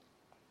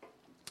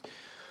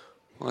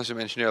Well, as I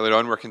mentioned earlier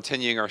on, we're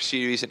continuing our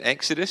series in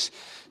Exodus.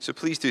 So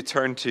please do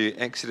turn to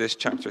Exodus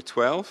chapter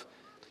 12.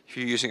 If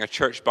you're using a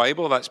church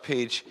Bible, that's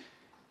page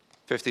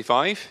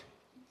 55.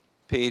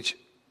 Page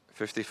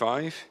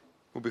 55.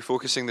 We'll be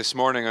focusing this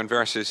morning on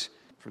verses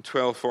from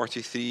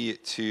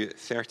 12:43 to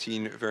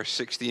 13, verse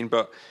 16.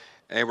 But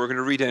we're going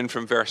to read in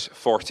from verse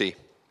 40.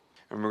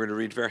 And we're going to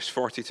read verse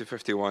 40 to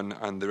 51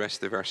 and the rest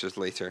of the verses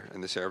later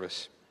in the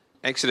service.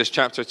 Exodus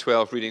chapter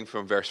 12, reading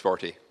from verse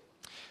 40.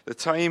 The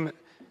time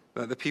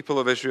that the people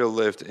of Israel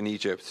lived in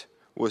Egypt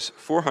was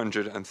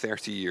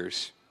 430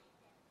 years.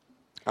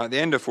 At the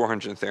end of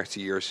 430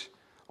 years,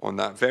 on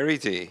that very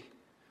day,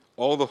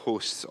 all the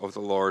hosts of the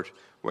Lord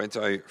went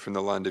out from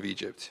the land of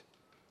Egypt.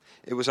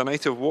 It was a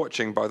night of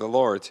watching by the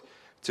Lord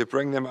to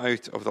bring them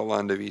out of the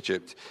land of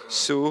Egypt.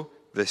 So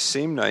this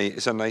same night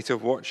is a night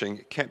of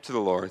watching kept to the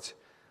Lord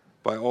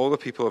by all the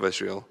people of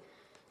Israel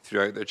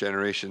throughout their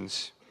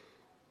generations.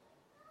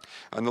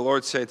 And the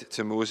Lord said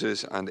to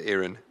Moses and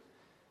Aaron,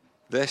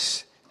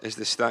 "This is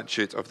the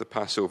statute of the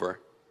Passover.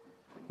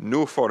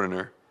 No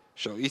foreigner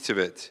shall eat of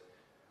it,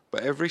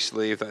 but every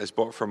slave that is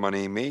bought for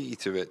money may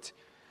eat of it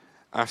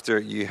after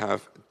you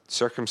have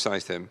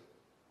circumcised him.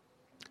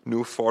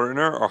 No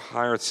foreigner or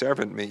hired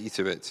servant may eat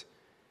of it.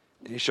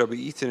 It shall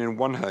be eaten in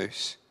one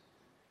house.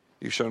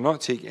 You shall not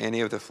take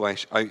any of the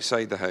flesh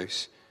outside the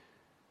house,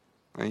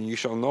 and you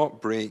shall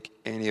not break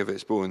any of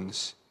its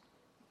bones.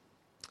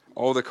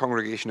 All the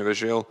congregation of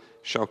Israel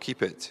shall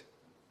keep it.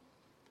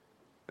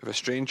 If a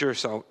stranger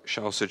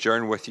shall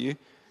sojourn with you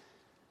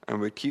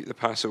and would keep the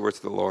Passover to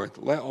the Lord,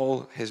 let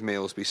all his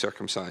males be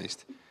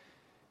circumcised.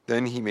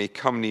 Then he may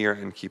come near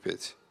and keep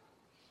it.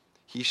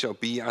 He shall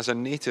be as a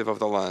native of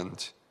the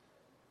land,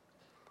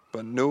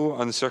 but no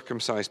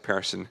uncircumcised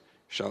person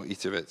shall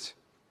eat of it.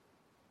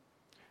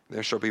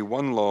 There shall be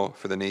one law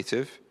for the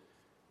native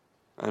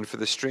and for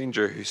the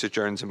stranger who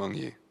sojourns among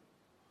you."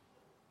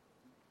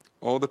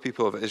 All the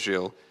people of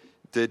Israel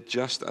did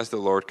just as the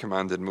Lord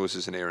commanded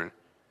Moses and Aaron.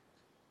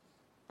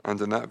 And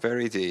on that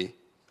very day,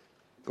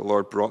 the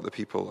Lord brought the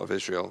people of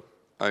Israel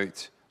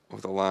out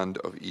of the land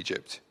of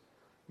Egypt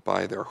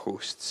by their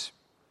hosts.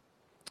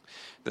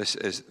 This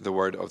is the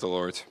word of the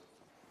Lord.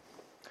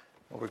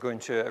 Well, we're going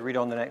to read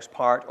on the next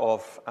part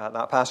of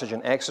that passage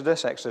in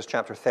Exodus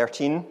chapter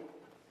 13.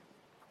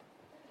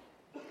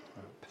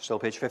 Still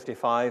page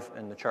 55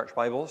 in the church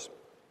Bibles.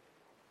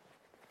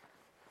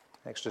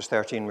 Exodus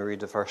 13, we read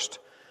the first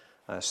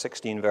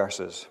 16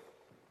 verses.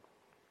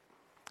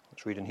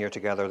 Let's read in here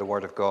together the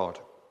word of God.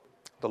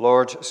 The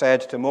Lord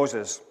said to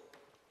Moses,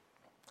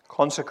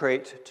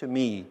 "Consecrate to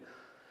me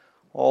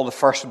all the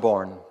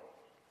firstborn.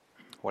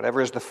 Whatever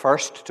is the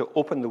first to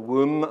open the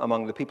womb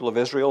among the people of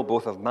Israel,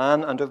 both of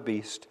man and of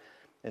beast,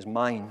 is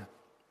mine."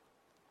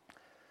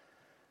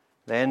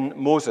 Then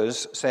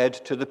Moses said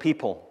to the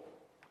people,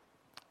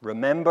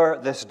 "Remember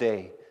this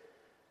day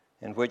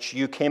in which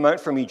you came out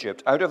from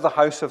Egypt, out of the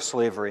house of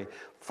slavery,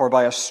 for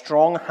by a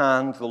strong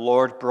hand the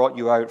Lord brought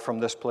you out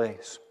from this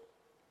place.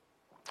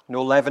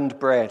 No leavened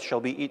bread shall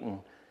be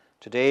eaten.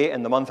 Today,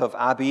 in the month of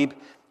Abib,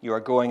 you are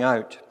going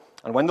out.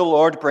 And when the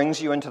Lord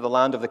brings you into the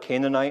land of the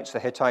Canaanites, the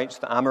Hittites,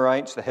 the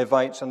Amorites, the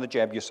Hivites, and the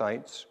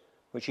Jebusites,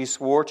 which he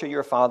swore to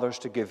your fathers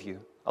to give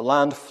you, a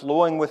land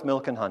flowing with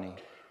milk and honey,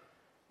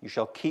 you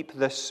shall keep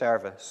this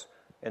service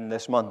in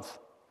this month.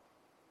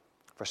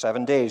 For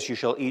 7 days you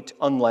shall eat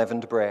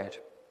unleavened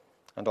bread,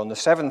 and on the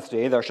seventh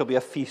day there shall be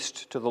a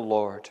feast to the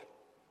Lord.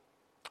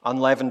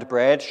 Unleavened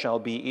bread shall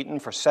be eaten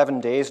for 7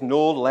 days.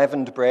 No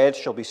leavened bread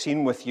shall be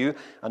seen with you,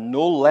 and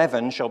no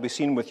leaven shall be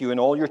seen with you in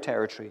all your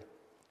territory.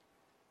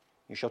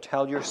 You shall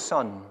tell your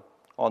son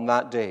on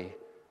that day,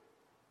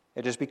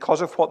 'It is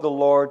because of what the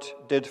Lord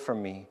did for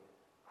me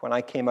when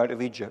I came out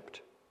of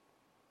Egypt.'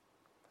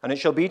 And it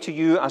shall be to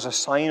you as a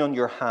sign on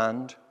your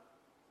hand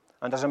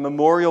and as a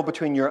memorial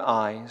between your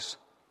eyes,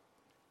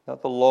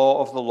 that the law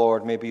of the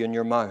Lord may be in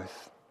your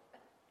mouth.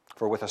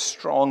 For with a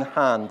strong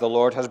hand the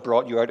Lord has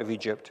brought you out of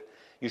Egypt.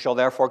 You shall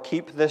therefore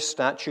keep this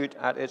statute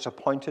at its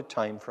appointed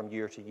time from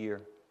year to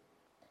year.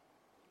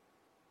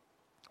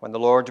 When the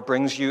Lord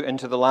brings you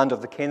into the land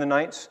of the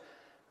Canaanites,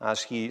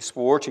 as he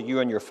swore to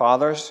you and your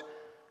fathers,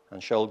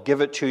 and shall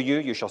give it to you,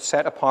 you shall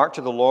set apart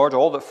to the Lord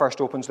all that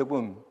first opens the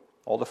womb.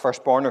 All the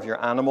firstborn of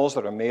your animals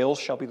that are males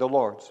shall be the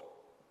Lord's.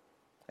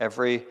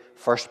 Every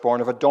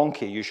firstborn of a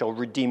donkey you shall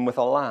redeem with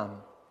a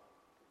lamb,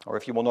 or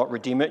if you will not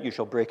redeem it, you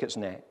shall break its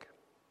neck.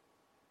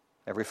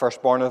 Every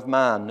firstborn of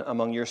man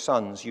among your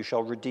sons you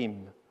shall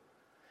redeem.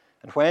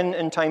 And when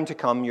in time to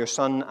come your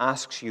son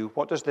asks you,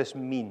 'What does this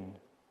mean?'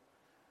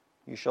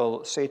 you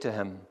shall say to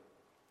him,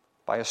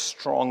 'By a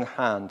strong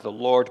hand the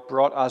Lord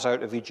brought us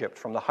out of Egypt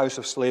from the house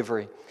of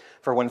slavery.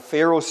 For when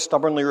Pharaoh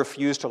stubbornly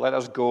refused to let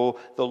us go,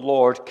 the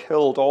Lord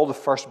killed all the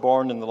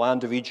firstborn in the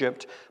land of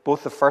Egypt,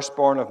 both the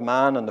firstborn of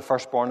man and the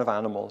firstborn of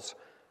animals.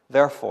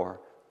 Therefore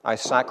I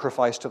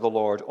sacrifice to the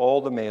Lord all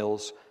the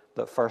males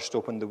that first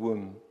opened the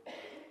womb.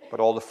 But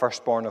all the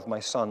firstborn of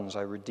my sons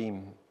I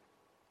redeem.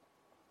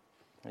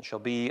 It shall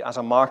be as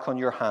a mark on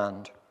your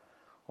hand,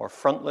 or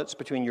frontlets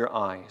between your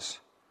eyes.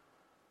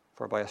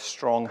 For by a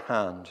strong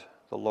hand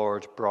the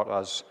Lord brought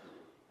us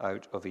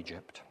out of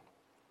Egypt.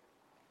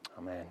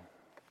 Amen.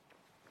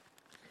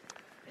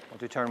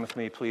 Would you turn with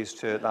me, please,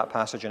 to that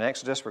passage in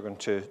Exodus? We're going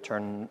to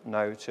turn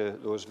now to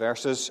those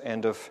verses,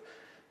 end of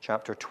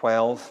chapter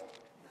 12,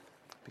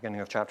 beginning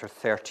of chapter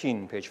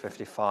 13, page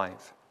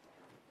 55.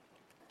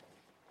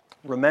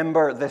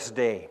 Remember this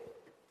day.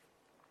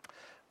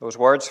 Those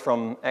words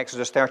from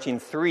Exodus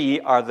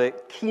 13:3 are the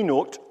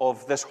keynote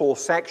of this whole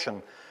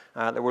section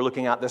that we're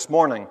looking at this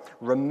morning.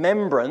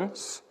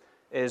 Remembrance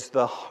is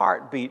the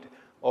heartbeat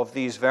of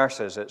these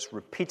verses. It's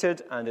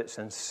repeated and it's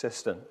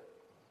insistent.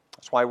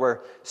 That's why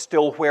we're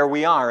still where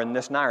we are in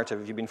this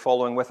narrative. If you've been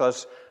following with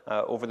us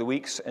over the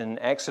weeks in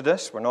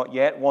Exodus, we're not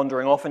yet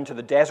wandering off into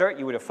the desert.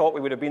 You would have thought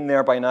we would have been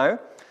there by now.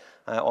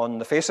 On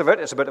the face of it,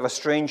 it's a bit of a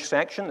strange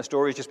section. The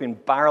story's just been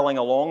barreling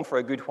along for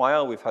a good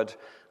while. We've had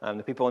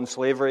the people in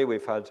slavery.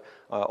 We've had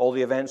all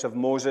the events of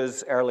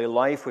Moses' early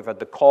life. We've had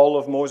the call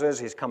of Moses.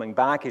 He's coming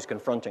back. He's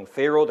confronting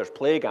Pharaoh. There's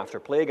plague after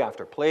plague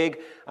after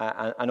plague.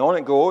 And on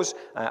it goes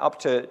up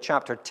to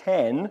chapter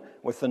 10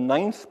 with the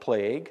 9th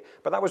plague.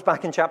 But that was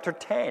back in chapter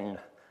 10.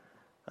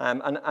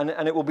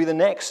 And it will be the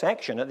next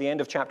section at the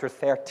end of chapter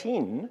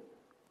 13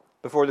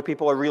 before the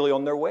people are really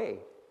on their way.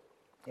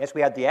 Yes,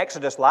 we had the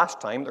Exodus last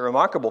time. The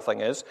remarkable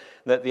thing is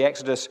that the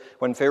Exodus,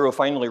 when Pharaoh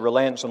finally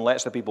relents and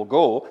lets the people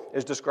go,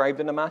 is described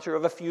in a matter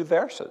of a few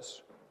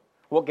verses.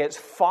 What gets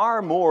far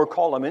more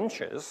column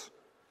inches,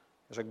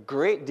 there's a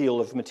great deal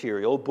of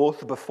material,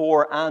 both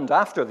before and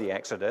after the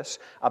Exodus,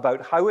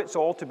 about how it's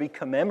all to be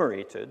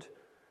commemorated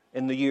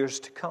in the years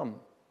to come.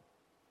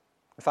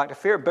 In fact, a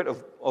fair bit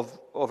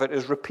of it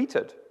is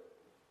repeated.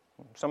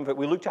 Some of it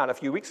we looked at a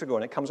few weeks ago,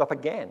 and it comes up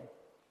again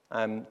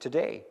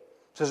today.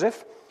 It's as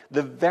if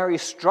the very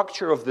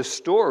structure of the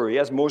story,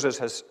 as Moses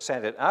has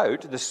set it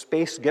out, the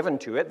space given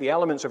to it, the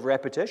elements of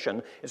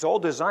repetition, is all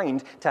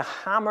designed to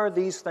hammer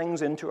these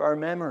things into our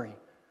memory.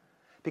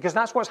 Because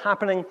that's what's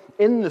happening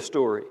in the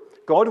story.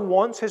 God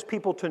wants his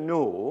people to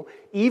know,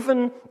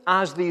 even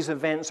as these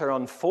events are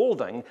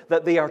unfolding,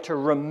 that they are to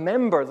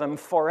remember them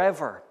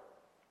forever.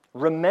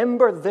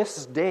 Remember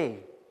this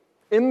day.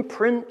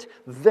 Imprint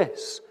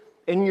this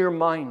in your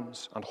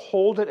minds and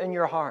hold it in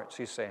your hearts,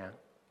 he's saying.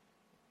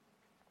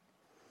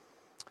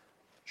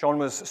 Sean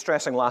was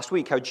stressing last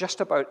week how just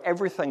about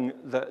everything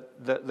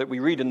that we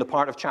read in the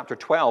part of chapter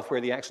 12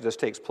 where the Exodus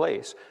takes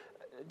place,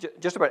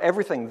 just about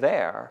everything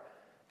there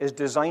is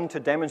designed to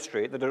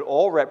demonstrate that it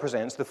all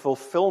represents the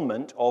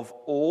fulfillment of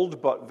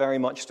old but very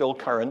much still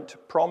current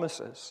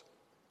promises.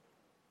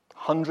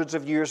 Hundreds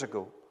of years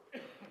ago,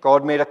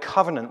 God made a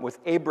covenant with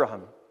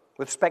Abraham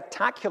with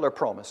spectacular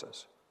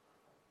promises.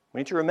 We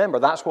need to remember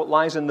that's what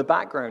lies in the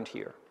background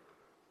here.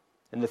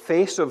 In the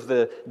face of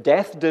the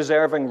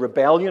death-deserving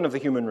rebellion of the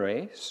human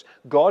race,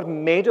 God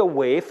made a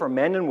way for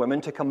men and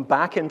women to come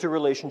back into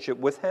relationship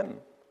with him.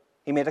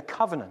 He made a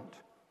covenant.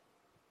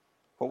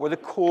 What were the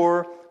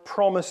core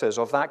promises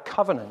of that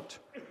covenant?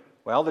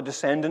 Well, the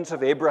descendants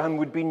of Abraham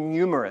would be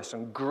numerous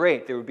and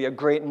great. They would be a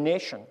great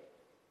nation.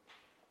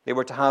 They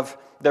were to have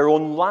their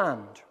own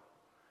land.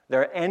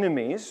 Their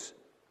enemies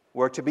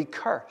were to be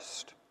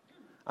cursed,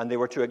 and they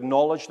were to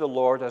acknowledge the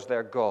Lord as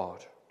their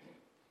God.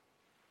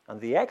 And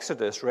the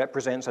Exodus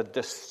represents a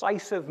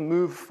decisive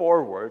move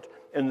forward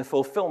in the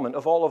fulfillment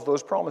of all of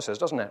those promises,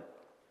 doesn't it?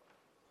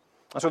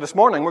 And so this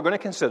morning we're going to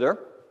consider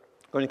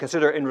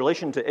in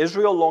relation to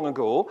Israel long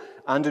ago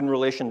and in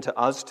relation to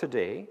us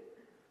today,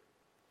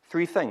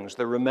 three things: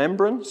 the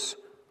remembrance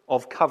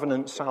of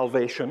covenant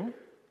salvation,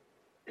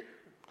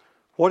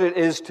 what it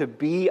is to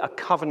be a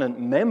covenant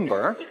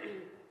member,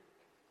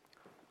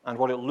 and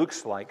what it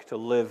looks like to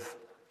live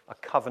a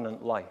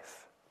covenant life.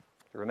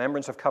 The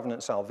remembrance of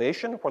covenant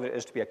salvation, what it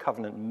is to be a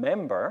covenant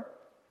member,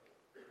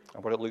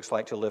 and what it looks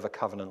like to live a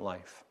covenant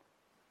life.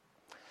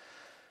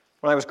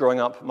 When I was growing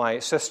up, my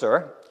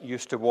sister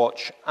used to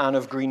watch Anne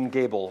of Green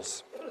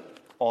Gables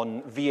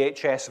on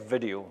VHS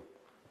video.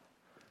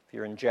 If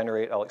you're in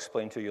Generate, I'll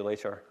explain to you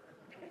later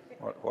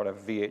what a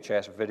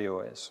VHS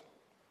video is.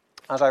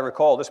 As I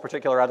recall, this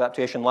particular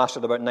adaptation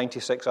lasted about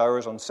 96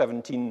 hours on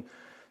 17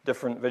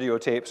 different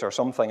videotapes or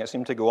something. It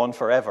seemed to go on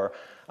forever.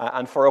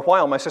 And for a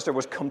while, my sister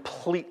was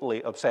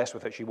completely obsessed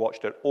with it. She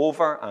watched it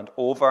over and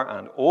over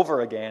and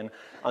over again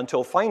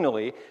until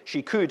finally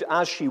she could,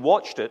 as she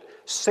watched it,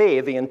 say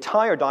the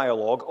entire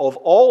dialogue of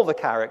all the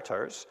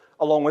characters,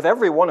 along with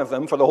every one of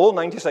them for the whole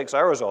 96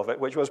 hours of it,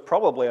 which was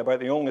probably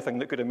about the only thing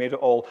that could have made it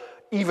all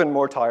even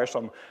more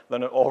tiresome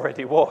than it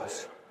already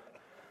was.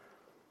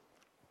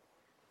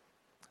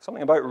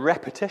 Something about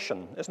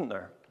repetition, isn't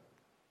there?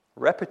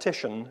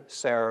 Repetition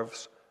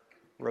serves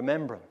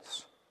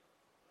remembrance.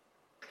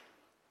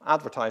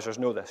 Advertisers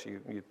know this.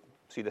 You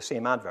see the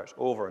same adverts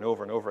over and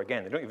over and over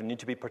again. They don't even need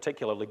to be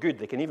particularly good.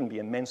 They can even be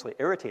immensely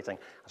irritating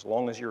as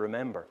long as you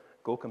remember.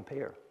 Go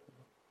compare.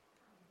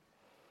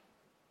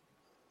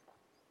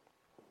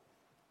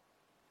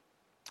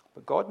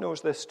 But God knows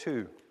this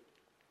too,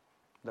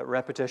 that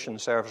repetition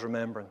serves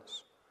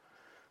remembrance,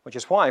 which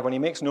is why when he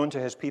makes known to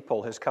his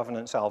people his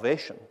covenant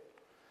salvation,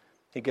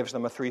 he gives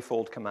them a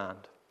threefold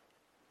command.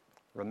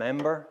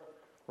 Remember,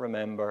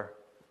 remember,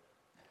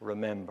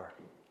 remember.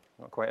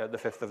 Not quite at the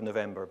 5th of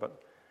November, but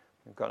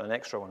we've got an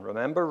extra one.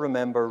 Remember,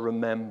 remember,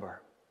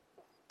 remember.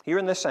 Here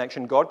in this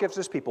section, God gives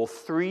his people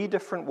 3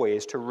 different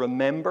ways to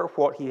remember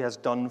what he has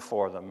done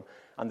for them.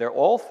 And they're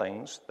all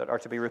things that are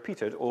to be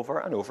repeated over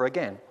and over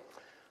again.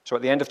 So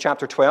at the end of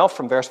chapter 12,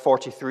 from verse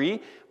 43,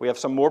 we have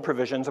some more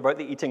provisions about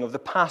the eating of the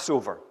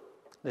Passover.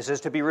 This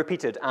is to be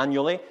repeated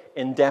annually,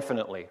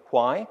 indefinitely.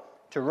 Why?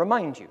 To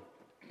remind you.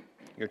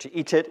 You're to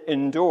eat it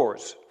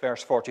indoors,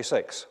 verse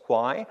 46.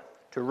 Why?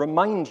 To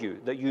remind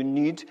you that you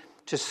need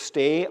to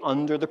stay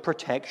under the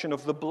protection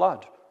of the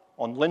blood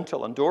on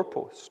lintel and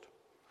doorpost.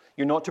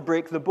 You're not to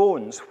break the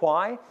bones.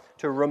 Why?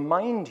 To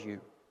remind you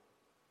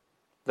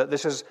that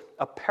this is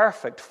a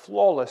perfect,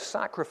 flawless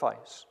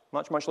sacrifice.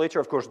 Much, much later,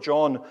 of course,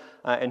 John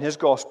in his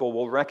gospel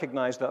will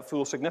recognize that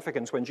full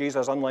significance when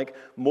Jesus, unlike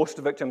most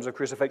victims of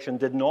crucifixion,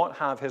 did not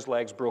have his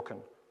legs broken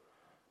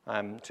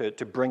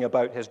to bring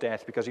about his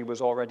death because he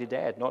was already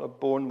dead. Not a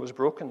bone was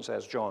broken,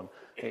 says John.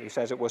 He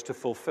says it was to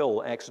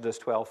fulfill Exodus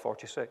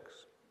 12:46.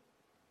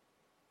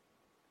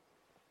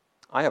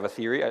 I have a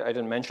theory. I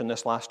didn't mention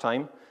this last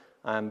time,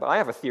 but I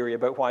have a theory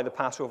about why the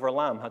Passover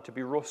lamb had to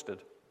be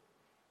roasted.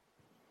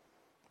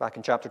 Back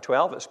in chapter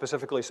 12, it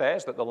specifically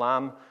says that the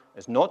lamb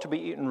is not to be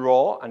eaten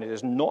raw and it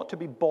is not to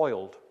be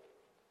boiled.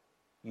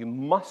 You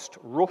must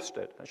roast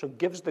it. It actually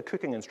gives the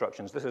cooking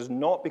instructions. This is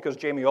not because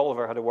Jamie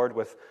Oliver had a word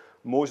with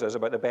Moses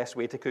about the best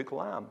way to cook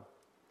lamb.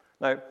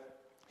 Now,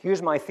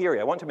 here's my theory.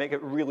 I want to make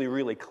it really,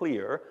 really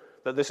clear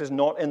that this is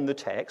not in the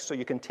text, so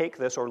you can take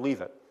this or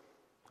leave it.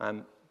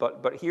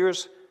 But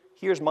here's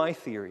my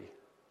theory.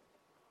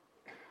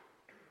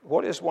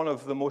 What is one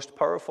of the most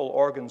powerful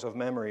organs of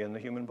memory in the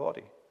human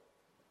body?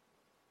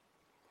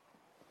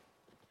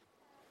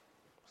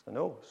 It's the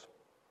nose.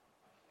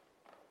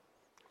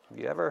 Have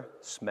you ever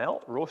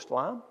smelt roast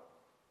lamb?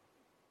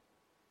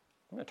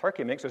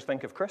 Turkey makes us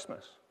think of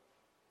Christmas.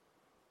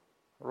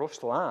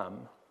 Roast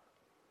lamb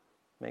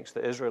makes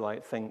the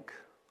Israelite think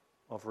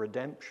of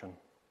redemption.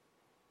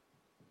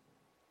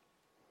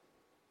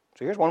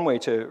 So here's one way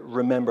to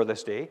remember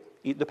this day.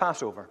 Eat the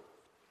Passover.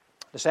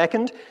 The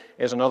second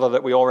is another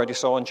that we already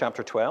saw in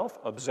chapter 12.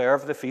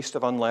 Observe the Feast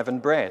of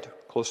Unleavened Bread,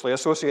 closely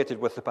associated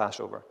with the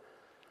Passover.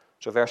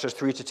 So verses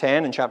 3 to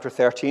 10 in chapter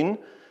 13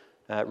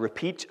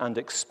 repeat and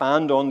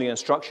expand on the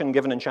instruction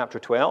given in chapter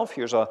 12.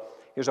 Here's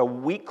a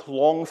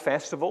week-long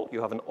festival.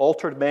 You have an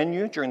altered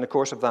menu during the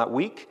course of that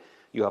week.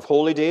 You have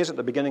holy days at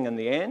the beginning and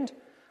the end.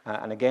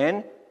 And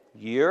again,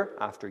 year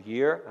after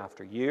year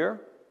after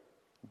year,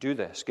 do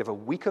this. Give a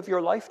week of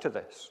your life to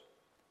this.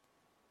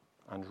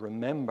 And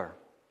remember.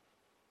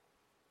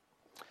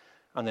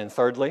 And then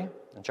thirdly,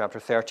 in chapter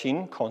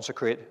 13,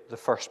 consecrate the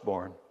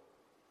firstborn.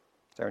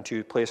 There in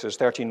 2 places.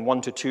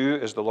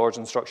 13:1-2 is the Lord's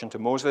instruction to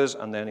Moses,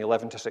 and then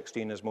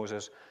 11-16 is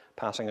Moses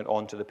passing it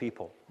on to the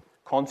people.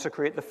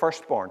 Consecrate the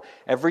firstborn.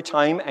 Every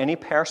time any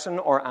person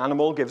or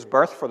animal gives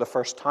birth for the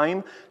first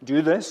time,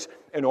 do this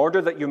in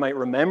order that you might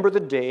remember the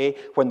day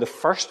when the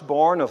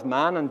firstborn of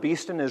man and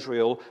beast in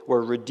Israel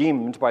were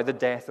redeemed by the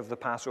death of the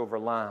Passover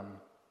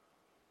lamb.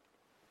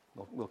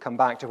 We'll come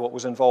back to what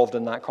was involved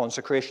in that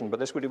consecration, but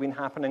this would have been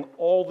happening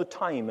all the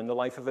time in the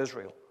life of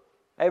Israel.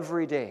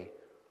 Every day.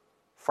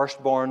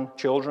 Firstborn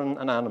children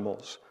and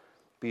animals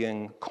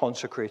being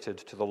consecrated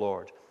to the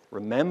Lord.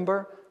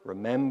 Remember,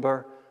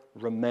 remember,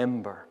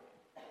 remember.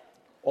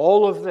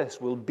 All of this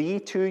will be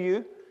to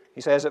you,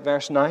 he says at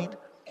verse 9,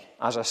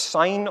 as a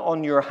sign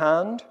on your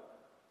hand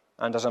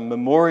and as a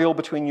memorial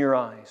between your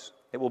eyes.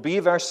 It will be,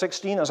 verse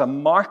 16, as a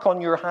mark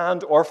on your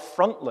hand or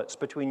frontlets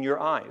between your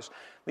eyes.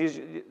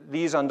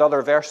 These and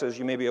other verses,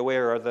 you may be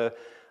aware, are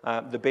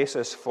the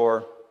basis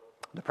for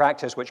the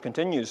practice which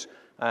continues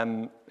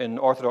in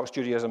Orthodox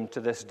Judaism to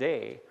this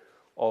day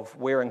of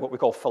wearing what we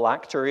call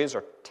phylacteries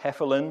or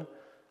tefillin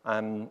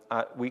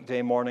at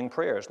weekday morning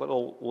prayers,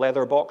 little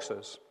leather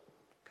boxes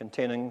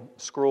containing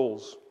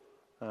scrolls,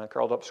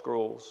 curled up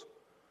scrolls,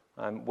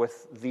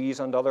 with these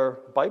and other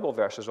Bible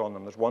verses on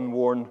them. There's one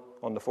worn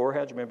on the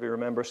forehead. You maybe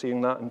remember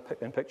seeing that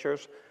in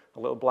pictures, a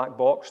little black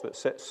box that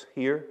sits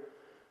here.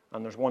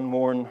 And there's one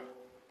worn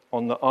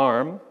on the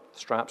arm.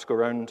 Straps go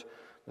around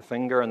the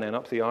finger and then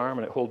up the arm,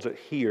 and it holds it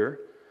here.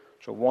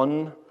 So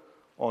one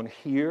on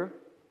here,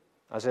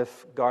 as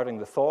if guarding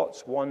the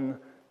thoughts. One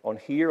on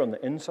here, on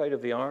the inside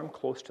of the arm,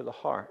 close to the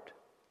heart.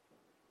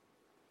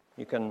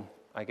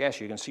 I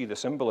guess you can see the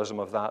symbolism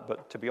of that,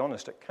 but to be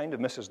honest, it kind of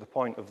misses the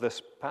point of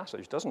this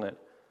passage, doesn't it?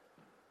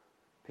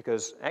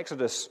 Because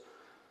Exodus,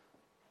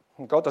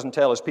 God doesn't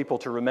tell his people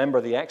to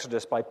remember the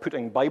Exodus by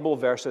putting Bible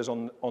verses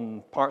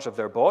on parts of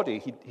their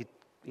body.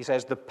 He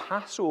says the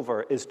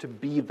Passover is to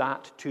be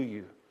that to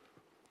you.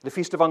 The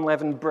Feast of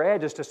Unleavened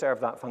Bread is to serve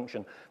that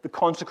function. The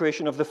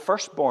consecration of the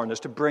firstborn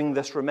is to bring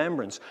this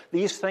remembrance.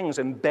 These things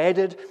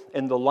embedded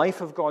in the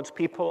life of God's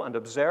people and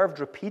observed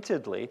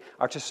repeatedly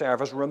are to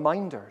serve as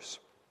reminders.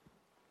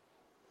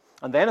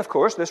 And then, of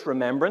course, this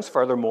remembrance,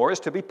 furthermore, is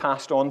to be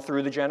passed on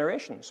through the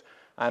generations.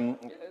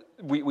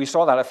 We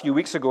saw that a few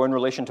weeks ago in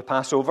relation to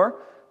Passover.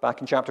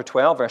 Back in chapter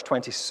 12, verse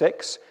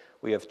 26,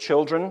 we have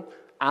children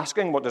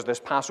asking, what does this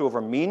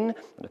Passover mean?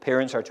 And the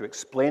parents are to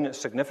explain its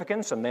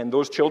significance, and then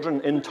those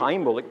children in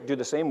time will do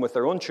the same with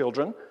their own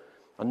children.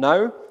 And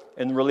now,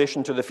 in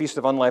relation to the Feast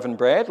of Unleavened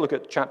Bread, look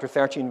at chapter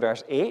 13,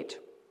 verse 8.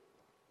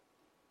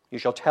 You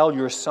shall tell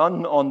your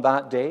son on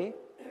that day,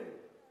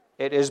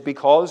 it is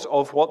because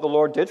of what the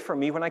Lord did for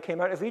me when I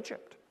came out of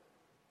Egypt.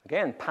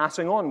 Again,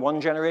 passing on one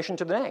generation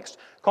to the next.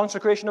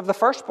 Consecration of the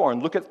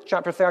firstborn. Look at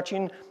chapter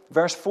 13,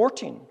 verse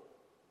 14.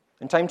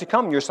 In time to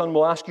come, your son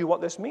will ask you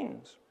what this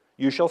means.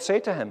 You shall say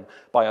to him,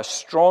 by a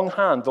strong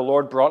hand the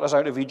Lord brought us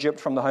out of Egypt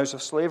from the house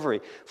of slavery.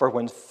 For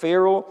when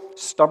Pharaoh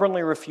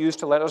stubbornly refused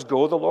to let us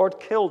go, the Lord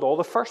killed all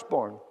the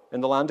firstborn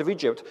in the land of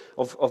Egypt,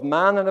 of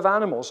man and of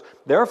animals.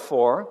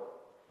 Therefore,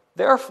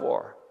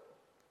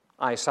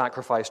 I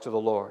sacrifice to the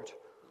Lord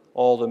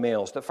all the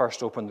males that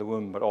first opened the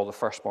womb, but all the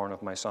firstborn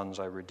of my sons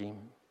I redeem.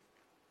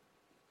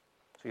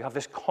 So you have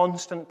this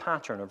constant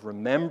pattern of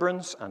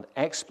remembrance and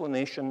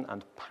explanation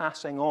and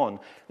passing on.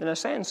 In a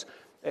sense,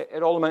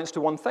 it all amounts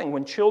to one thing.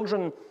 When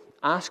children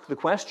ask the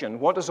question,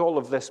 what does all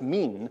of this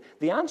mean?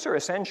 The answer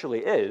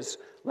essentially is,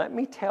 let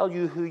me tell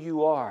you who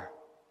you are.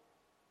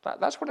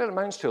 That's what it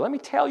amounts to. Let me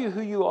tell you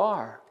who you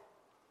are.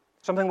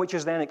 Something which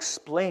is then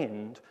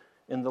explained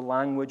in the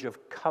language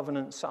of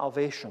covenant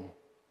salvation.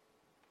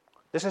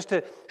 This is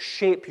to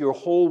shape your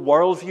whole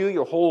worldview,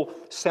 your whole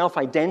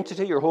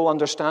self-identity, your whole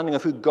understanding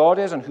of who God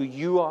is and who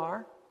you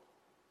are.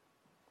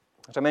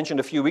 As I mentioned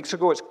a few weeks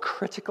ago, it's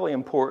critically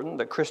important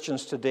that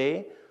Christians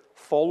today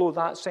follow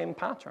that same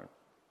pattern.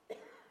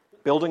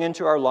 Building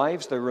into our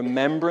lives the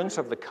remembrance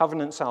of the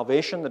covenant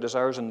salvation that is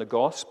ours in the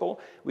gospel,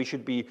 we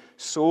should be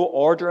so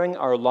ordering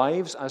our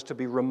lives as to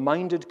be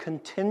reminded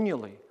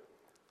continually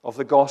of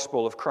the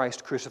gospel of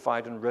Christ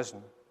crucified and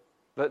risen.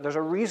 There's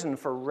a reason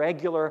for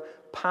regular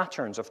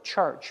patterns of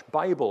church,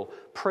 Bible,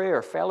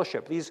 prayer,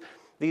 fellowship.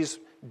 These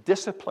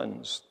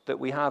disciplines that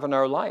we have in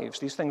our lives,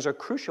 these things are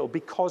crucial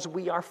because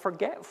we are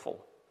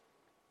forgetful.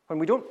 When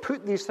we don't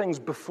put these things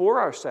before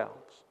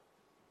ourselves,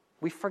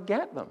 we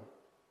forget them.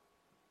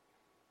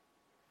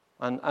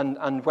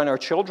 And when our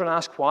children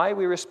ask why,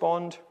 we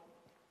respond,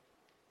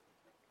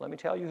 let me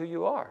tell you who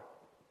you are.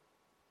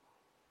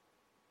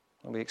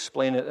 And we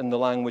explain it in the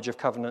language of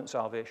covenant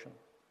salvation.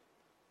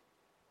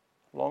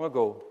 Long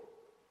ago,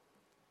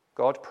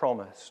 God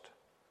promised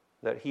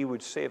that he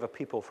would save a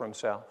people for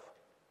himself.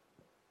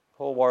 The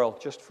whole world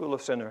just full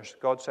of sinners.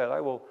 God said,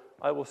 I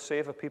will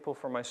save a people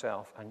for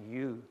myself, and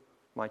you,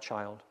 my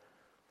child,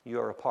 you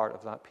are a part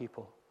of that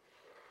people.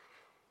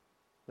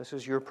 This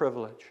is your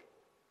privilege.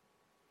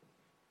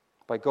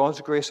 By God's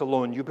grace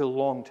alone, you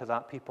belong to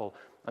that people.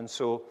 And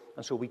so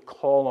we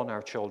call on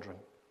our children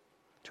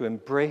to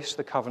embrace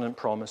the covenant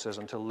promises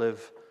and to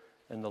live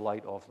in the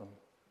light of them.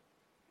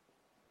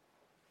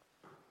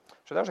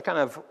 So there's a kind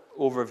of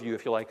overview,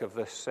 if you like, of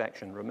this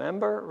section.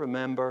 Remember,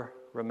 remember,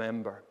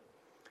 remember.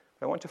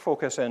 I want to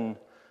focus in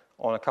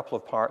on a couple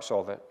of parts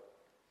of it.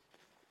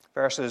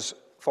 Verses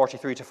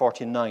 43 to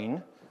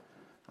 49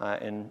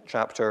 in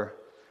chapter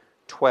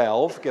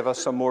 12 give us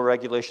some more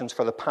regulations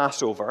for the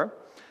Passover.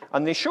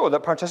 And they show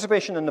that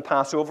participation in the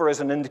Passover is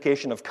an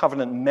indication of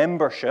covenant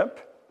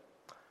membership.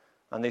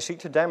 And they seek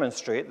to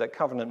demonstrate that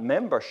covenant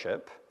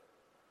membership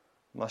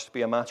must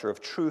be a matter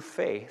of true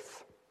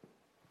faith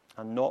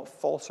and not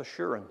false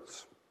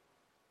assurance.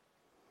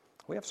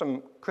 We have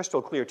some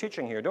crystal clear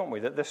teaching here, don't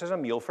we, that this is a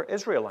meal for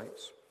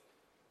Israelites.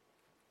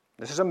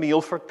 This is a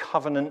meal for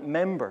covenant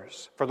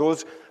members, for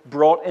those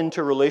brought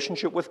into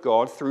relationship with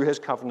God through his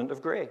covenant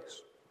of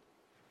grace.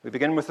 We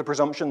begin with the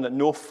presumption that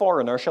no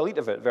foreigner shall eat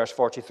of it, verse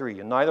 43,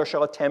 and neither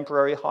shall a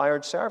temporary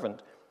hired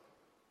servant.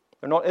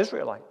 They're not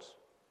Israelites.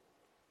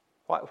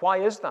 Why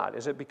is that?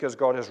 Is it because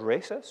God is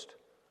racist?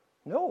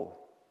 No.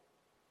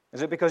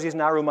 Is it because he's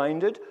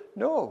narrow-minded?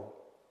 No.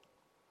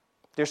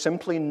 They're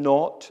simply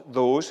not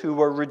those who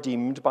were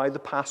redeemed by the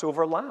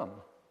Passover lamb.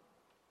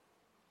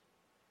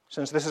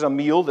 Since this is a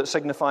meal that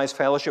signifies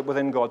fellowship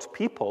within God's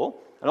people,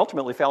 and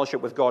ultimately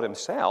fellowship with God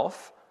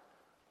himself,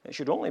 it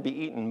should only be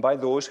eaten by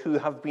those who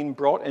have been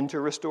brought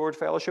into restored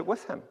fellowship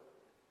with him.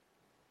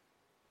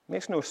 It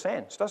makes no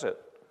sense, does it,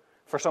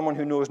 for someone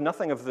who knows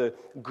nothing of the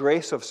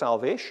grace of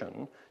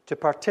salvation to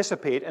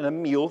participate in a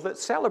meal that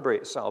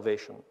celebrates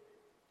salvation.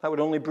 That would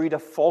only breed a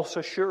false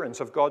assurance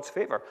of God's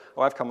favor.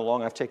 Oh, I've come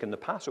along, I've taken the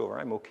Passover,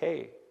 I'm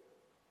okay.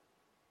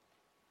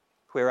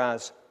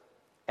 Whereas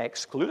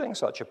excluding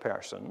such a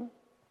person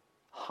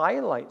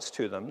highlights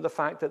to them the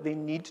fact that they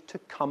need to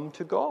come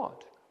to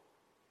God.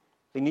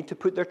 They need to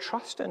put their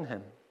trust in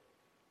him.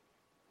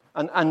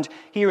 And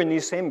here in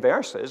these same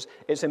verses,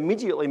 it's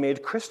immediately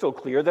made crystal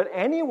clear that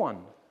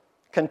anyone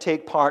can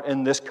take part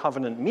in this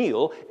covenant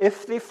meal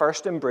if they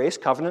first embrace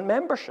covenant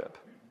membership.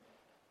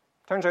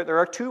 Turns out there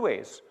are two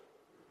ways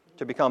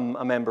to become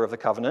a member of the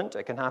covenant.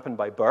 It can happen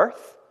by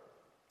birth,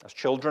 as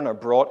children are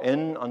brought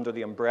in under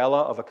the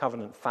umbrella of a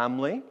covenant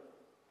family,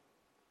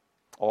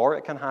 or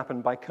it can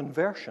happen by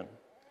conversion,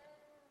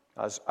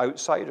 as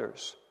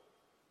outsiders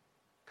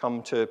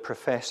come to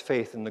profess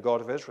faith in the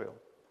God of Israel.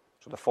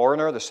 So the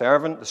foreigner, the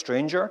servant, the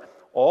stranger,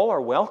 all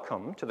are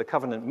welcome to the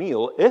covenant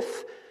meal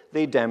if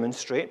they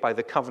demonstrate by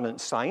the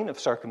covenant sign of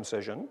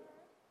circumcision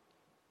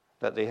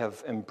that they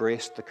have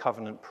embraced the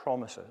covenant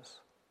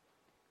promises.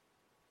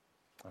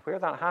 Where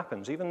that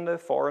happens, even the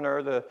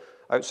foreigner, the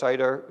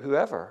outsider,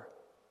 whoever,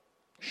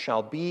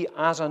 shall be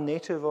as a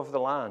native of the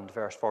land,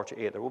 verse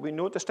 48. There will be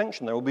no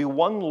distinction. There will be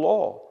one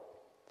law,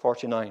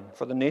 49,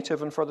 for the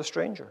native and for the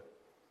stranger.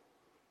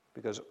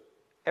 Because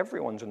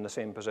everyone's in the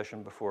same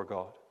position before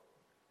God.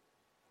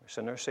 We're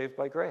sinners saved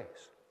by grace.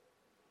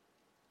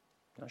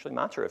 It doesn't actually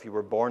matter if you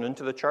were born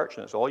into the church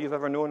and it's all you've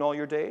ever known all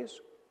your days,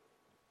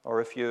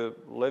 or if you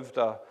lived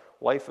a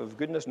life of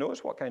goodness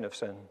knows what kind of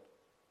sin,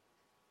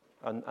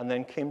 and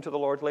then came to the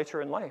Lord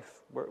later in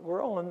life.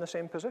 We're all in the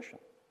same position.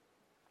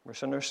 We're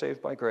sinners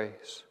saved by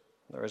grace.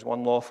 There is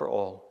one law for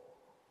all.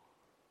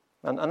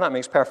 And that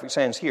makes perfect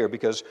sense here,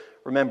 because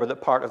remember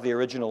that part of the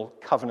original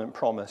covenant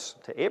promise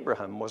to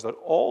Abraham was that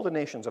all the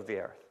nations of the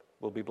earth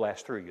will be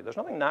blessed through you. There's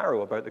nothing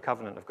narrow about the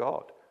covenant of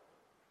God.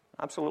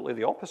 Absolutely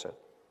the opposite.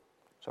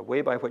 It's a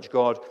way by which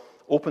God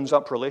opens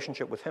up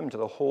relationship with him to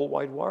the whole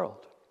wide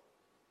world.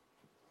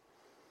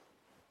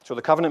 So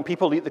the covenant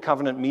people eat the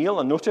covenant meal,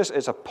 and notice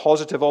it's a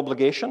positive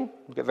obligation.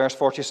 Look at verse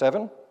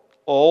 47.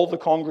 All the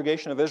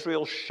congregation of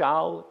Israel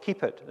shall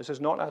keep it. This is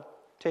not a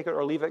take it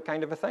or leave it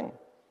kind of a thing.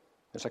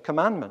 It's a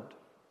commandment.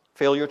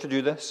 Failure to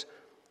do this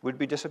would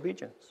be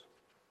disobedience.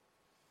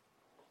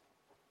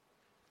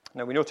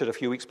 Now, we noted a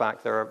few weeks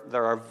back there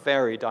are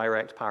very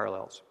direct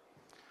parallels,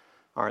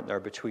 aren't there,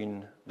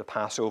 between the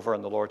Passover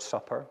and the Lord's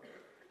Supper.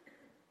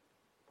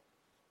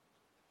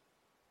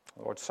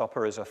 The Lord's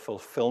Supper is a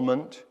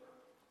fulfillment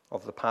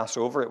of the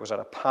Passover. It was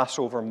at a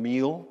Passover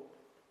meal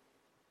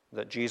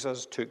that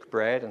Jesus took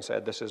bread and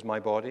said, "This is my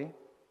body."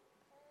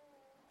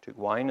 Took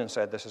wine and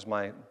said, "This is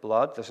my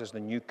blood. This is the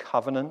new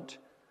covenant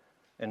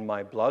in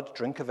my blood.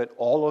 Drink of it,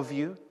 all of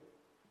you."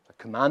 It's a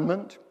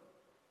commandment.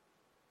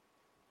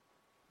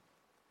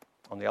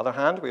 On the other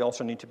hand, we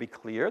also need to be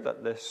clear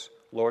that this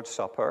Lord's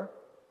Supper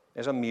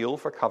is a meal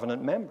for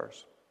covenant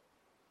members.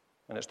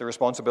 And it's the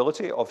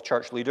responsibility of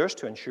church leaders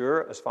to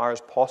ensure, as far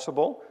as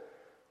possible,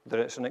 that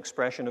it's an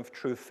expression of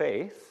true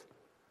faith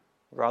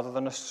rather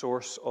than a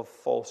source of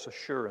false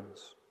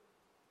assurance.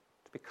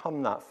 It's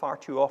become that far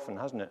too often,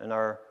 hasn't it, in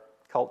our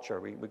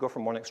culture. We go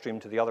from one extreme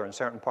to the other. In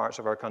certain parts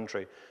of our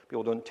country,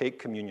 people don't take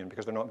communion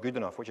because they're not good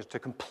enough, which is to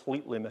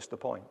completely miss the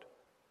point.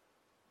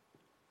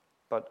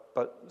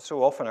 But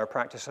so often our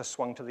practice has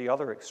swung to the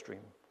other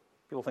extreme.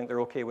 People think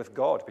they're okay with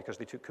God because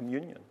they took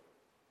communion.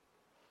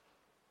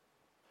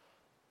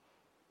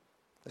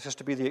 This is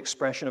to be the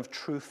expression of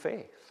true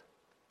faith.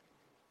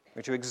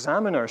 We're to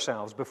examine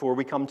ourselves before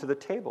we come to the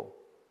table.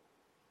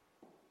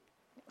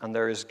 And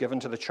there is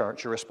given to the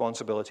church a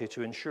responsibility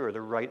to ensure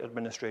the right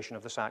administration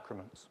of the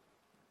sacraments.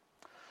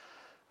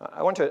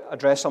 I want to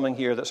address something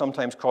here that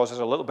sometimes causes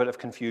a little bit of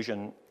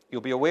confusion. You'll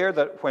be aware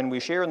that when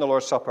we share in the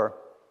Lord's Supper,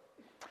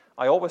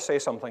 I always say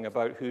something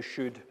about who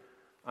should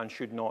and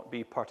should not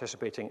be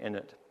participating in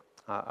it.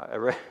 I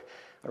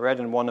read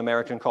in one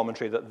American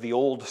commentary that the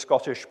old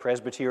Scottish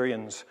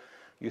Presbyterians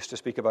used to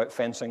speak about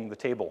fencing the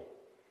table,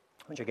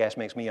 which I guess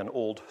makes me an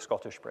old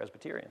Scottish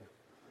Presbyterian.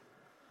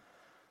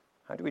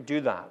 How do we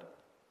do that?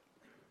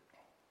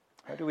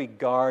 How do we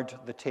guard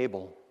the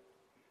table?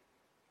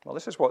 Well,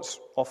 this is what's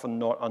often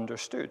not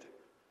understood.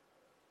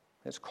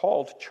 It's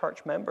called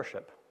church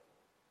membership,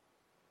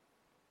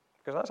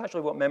 because that's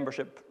actually what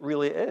membership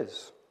really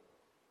is.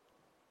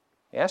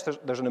 Yes,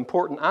 there's an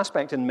important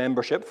aspect in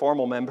membership,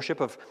 formal membership,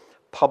 of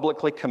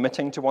publicly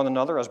committing to one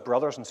another as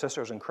brothers and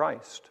sisters in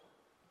Christ.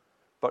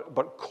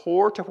 But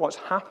core to what's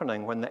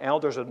happening when the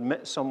elders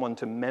admit someone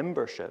to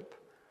membership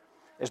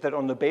is that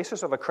on the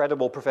basis of a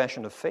credible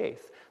profession of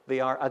faith, they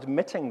are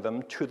admitting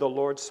them to the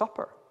Lord's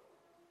Supper.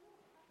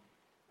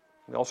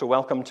 We also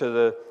welcome to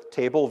the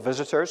table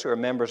visitors who are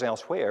members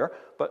elsewhere,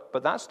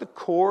 but that's the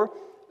core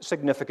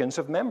significance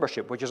of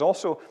membership, which is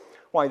also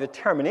why the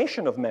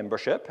termination of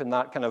membership in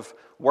that kind of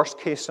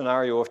worst-case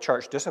scenario of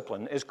church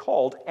discipline is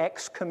called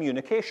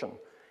excommunication.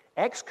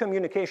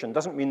 Excommunication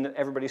doesn't mean that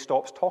everybody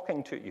stops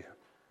talking to you.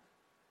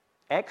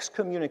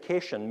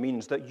 Excommunication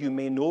means that you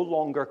may no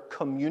longer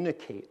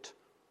communicate.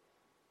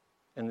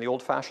 In the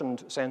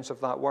old-fashioned sense of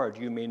that word,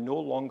 you may no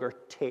longer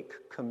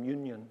take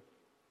communion.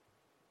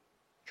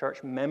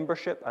 Church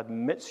membership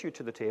admits you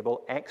to the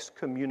table.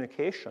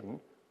 Excommunication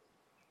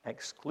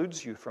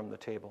excludes you from the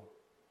table.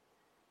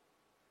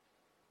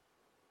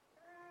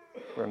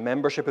 Where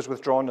membership is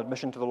withdrawn,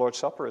 admission to the Lord's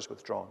Supper is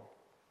withdrawn.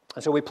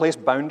 And so we place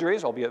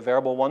boundaries, albeit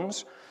verbal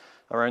ones,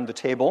 around the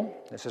table.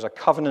 This is a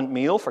covenant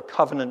meal for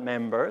covenant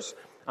members.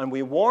 And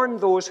we warn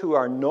those who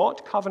are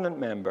not covenant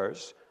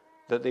members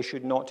that they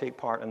should not take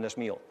part in this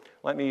meal.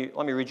 Let me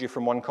read you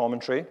from one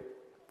commentary.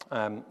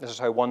 This is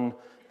how one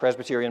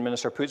Presbyterian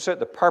minister puts it.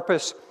 The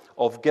purpose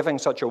of giving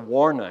such a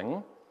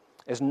warning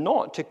is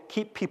not to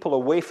keep people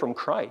away from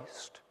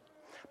Christ,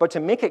 but to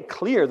make it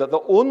clear that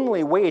the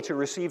only way to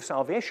receive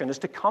salvation is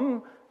to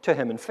come to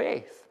him in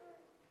faith.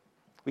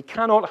 We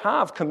cannot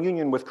have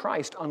communion with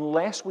Christ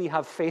unless we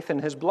have faith in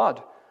his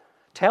blood.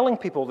 Telling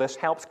people this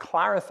helps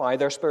clarify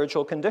their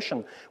spiritual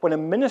condition. When a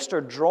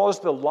minister draws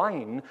the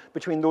line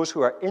between those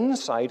who are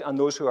inside and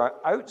those who are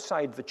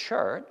outside the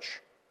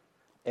church,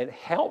 it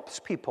helps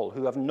people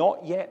who have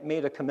not yet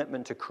made a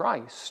commitment to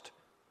Christ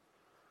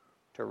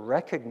to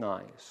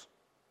recognize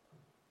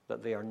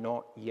that they are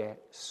not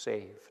yet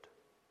saved.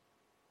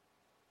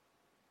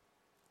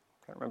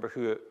 I can't remember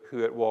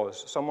who it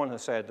was. Someone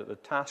has said that the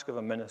task of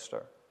a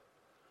minister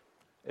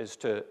is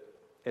to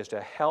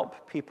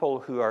help people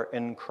who are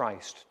in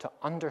Christ to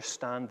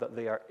understand that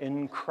they are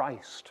in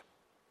Christ.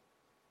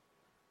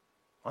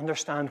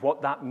 Understand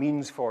what that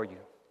means for you.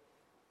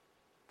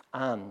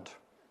 And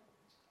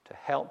to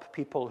help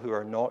people who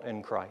are not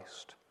in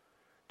Christ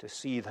to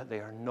see that they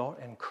are not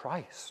in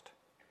Christ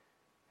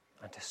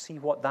and to see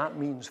what that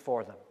means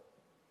for them.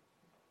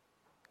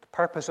 The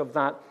purpose of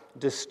that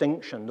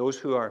distinction, those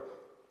who are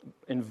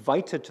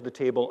invited to the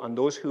table and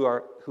those who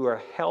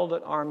are held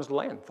at arm's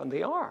length, and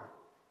they are,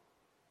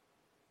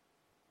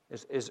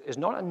 is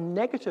not a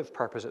negative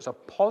purpose, it's a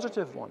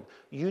positive one.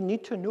 You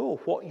need to know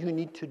what you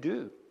need to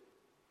do.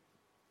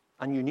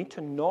 And you need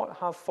to not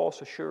have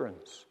false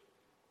assurance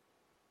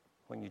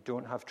when you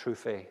don't have true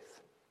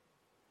faith.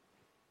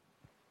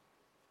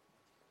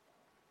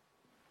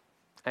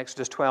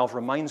 Exodus 12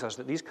 reminds us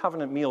that these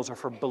covenant meals are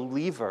for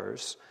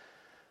believers,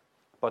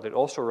 but it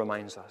also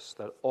reminds us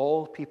that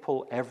all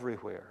people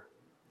everywhere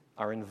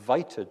are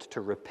invited to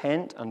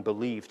repent and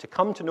believe, to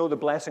come to know the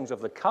blessings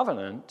of the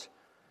covenant,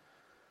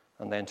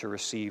 and then to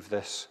receive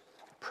this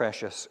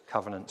precious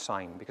covenant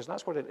sign, because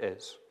that's what it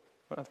is.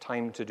 We don't have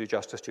time to do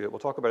justice to it. We'll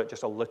talk about it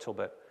just a little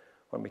bit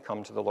when we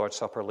come to the Lord's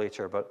Supper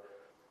later, but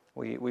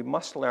we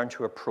must learn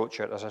to approach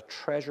it as a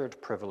treasured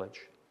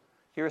privilege.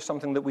 Here is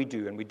something that we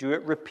do, and we do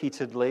it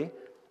repeatedly,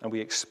 and we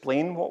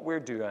explain what we're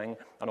doing,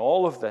 and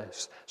all of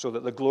this so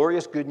that the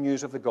glorious good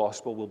news of the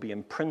gospel will be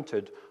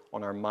imprinted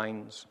on our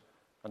minds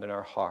and in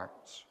our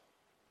hearts.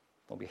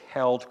 Will be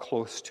held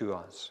close to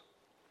us.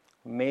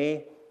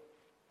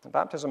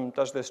 Baptism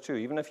does this too,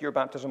 even if your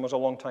baptism was a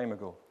long time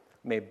ago.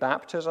 May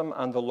baptism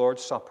and the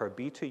Lord's Supper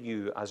be to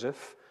you as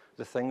if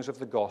the things of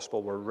the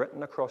gospel were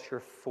written across your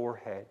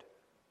forehead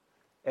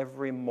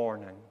every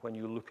morning when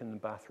you look in the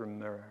bathroom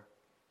mirror.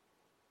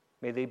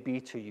 May they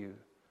be to you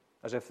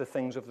as if the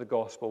things of the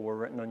gospel were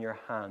written on your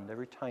hand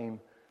every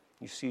time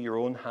you see your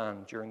own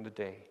hand during the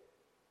day.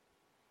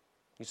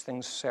 These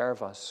things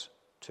serve us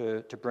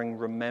to bring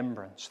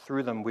remembrance.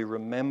 Through them we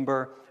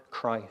remember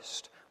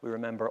Christ. We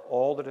remember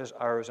all that is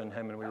ours in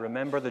him, and we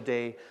remember the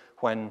day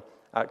when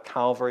at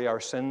Calvary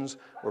our sins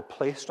were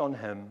placed on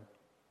him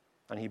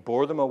and he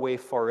bore them away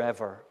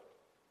forever.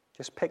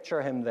 Just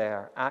picture him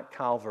there at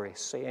Calvary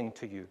saying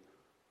to you,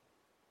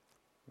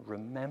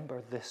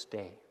 remember this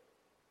day.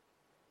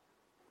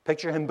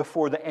 Picture him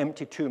before the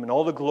empty tomb and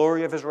all the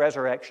glory of his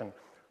resurrection.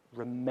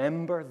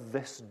 Remember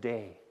this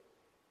day.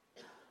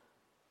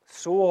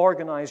 So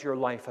organize your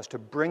life as to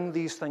bring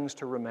these things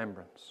to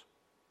remembrance.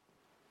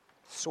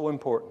 So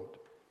important.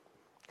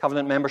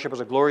 Covenant membership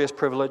is a glorious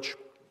privilege,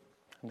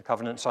 and the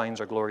covenant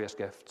signs are glorious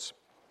gifts.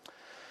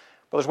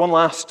 But there's one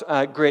last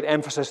great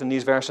emphasis in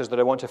these verses that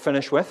I want to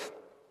finish with.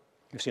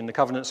 We've seen the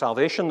covenant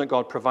salvation that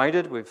God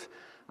provided. We've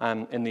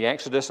in the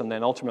Exodus and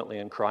then ultimately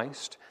in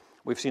Christ.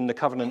 We've seen the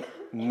covenant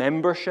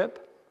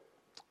membership,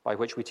 by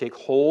which we take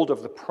hold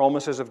of the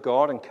promises of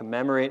God and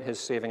commemorate his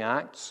saving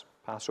acts,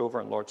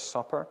 Passover and Lord's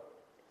Supper.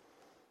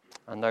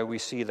 And now we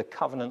see the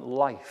covenant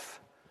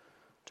life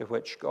to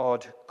which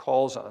God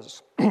calls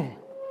us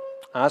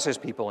as his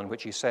people, in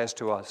which he says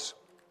to us,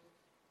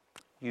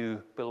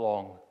 you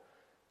belong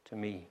to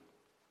me.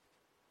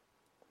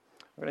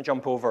 I'm going to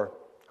jump over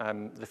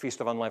the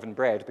Feast of Unleavened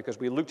Bread because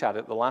we looked at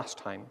it the last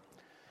time.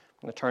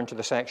 I'm going to turn to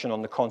the section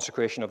on the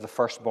consecration of the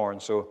firstborn.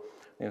 So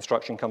the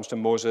instruction comes to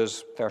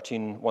Moses,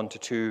 13,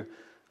 1-2,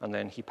 and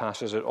then he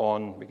passes it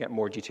on. We get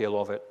more detail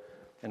of it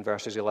in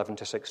verses 11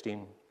 to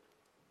 16.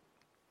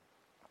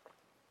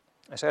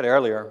 I said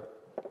earlier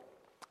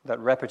that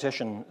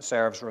repetition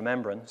serves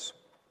remembrance.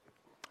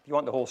 If you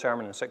want the whole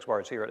sermon in 6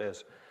 words, here it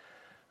is.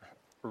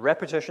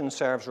 Repetition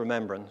serves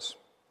remembrance.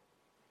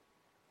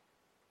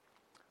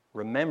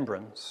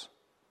 Remembrance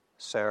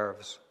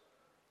serves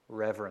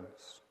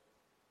reverence.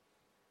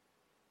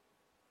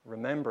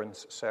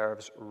 Remembrance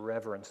serves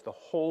reverence. The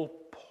whole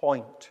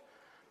point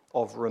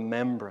of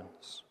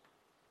remembrance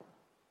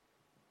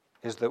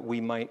is that we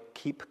might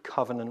keep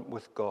covenant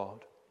with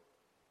God.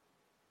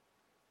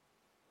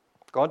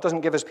 God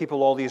doesn't give his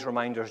people all these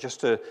reminders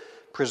just to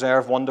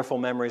preserve wonderful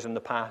memories in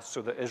the past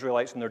so that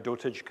Israelites in their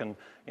dotage can,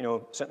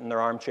 sit in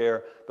their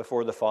armchair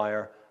before the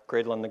fire,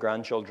 cradling the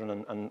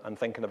grandchildren and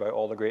thinking about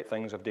all the great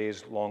things of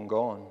days long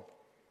gone.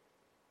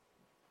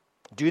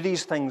 Do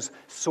these things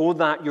so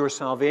that your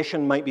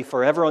salvation might be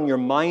forever on your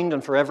mind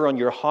and forever on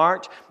your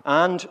heart,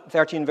 and,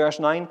 13 verse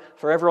 9,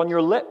 forever on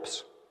your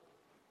lips.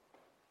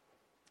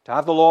 To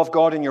have the law of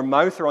God in your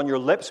mouth or on your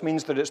lips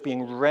means that it's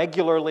being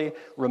regularly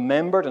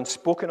remembered and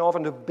spoken of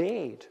and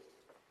obeyed.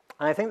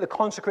 And I think the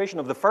consecration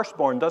of the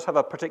firstborn does have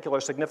a particular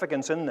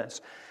significance in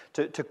this.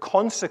 To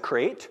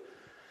consecrate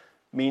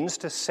means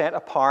to set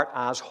apart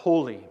as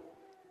holy.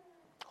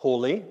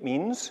 Holy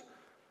means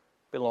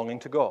belonging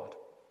to God.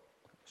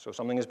 So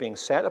something is being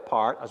set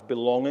apart as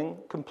belonging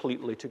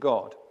completely to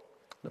God.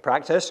 The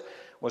practice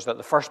was that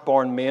the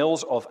firstborn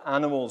males of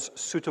animals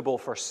suitable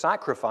for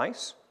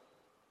sacrifice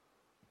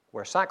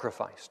were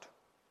sacrificed.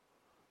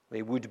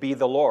 They would be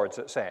the Lord's,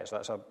 it says.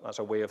 That's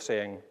a way of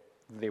saying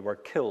they were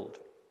killed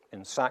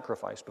in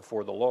sacrifice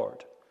before the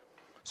Lord.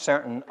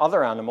 Certain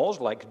other animals,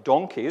 like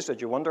donkeys,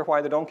 did you wonder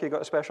why the donkey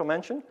got a special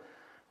mention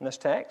in this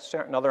text?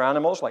 Certain other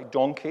animals, like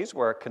donkeys,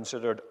 were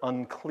considered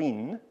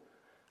unclean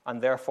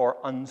and therefore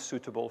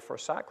unsuitable for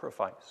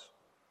sacrifice.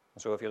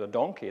 And so if you had a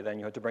donkey, then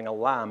you had to bring a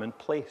lamb in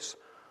place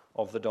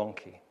of the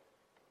donkey.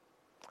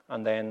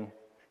 And then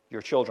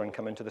your children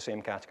come into the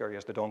same category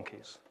as the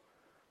donkeys.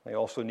 They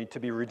also need to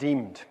be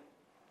redeemed.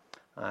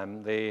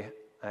 The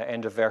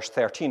end of verse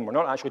 13, we're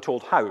not actually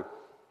told how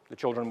the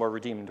children were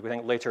redeemed. We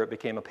think later it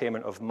became a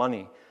payment of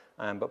money,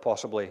 but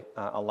possibly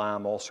a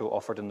lamb also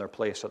offered in their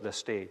place at this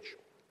stage.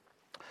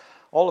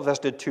 All of this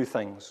did two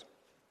things.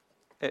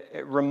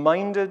 It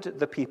reminded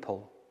the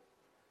people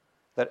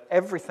that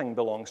everything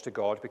belongs to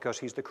God because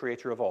he's the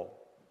creator of all.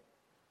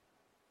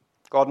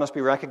 God must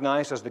be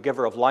recognized as the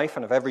giver of life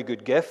and of every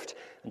good gift.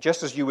 And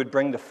just as you would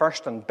bring the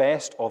first and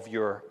best of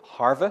your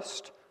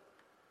harvest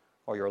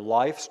or your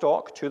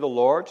livestock to the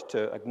Lord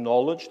to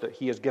acknowledge that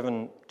he has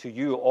given to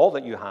you all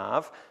that you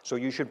have, so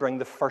you should bring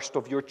the first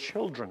of your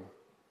children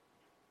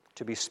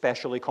to be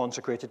specially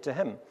consecrated to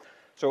him.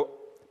 So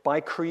by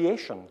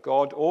creation,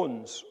 God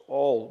owns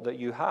all that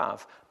you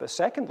have. But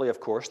secondly, of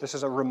course, this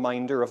is a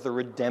reminder of the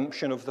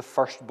redemption of the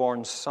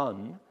firstborn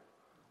son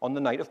on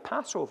the night of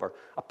Passover.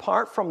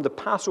 Apart from the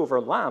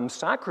Passover lamb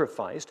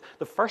sacrificed,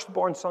 the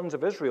firstborn sons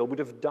of Israel would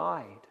have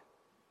died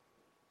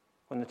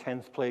when the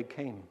 10th plague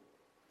came.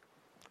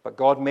 But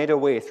God made a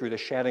way through the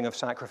shedding of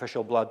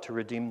sacrificial blood to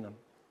redeem them.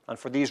 And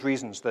for these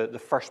reasons, the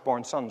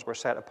firstborn sons were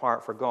set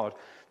apart for God. Do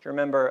you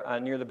remember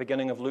near the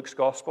beginning of Luke's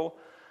gospel,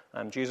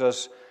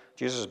 Jesus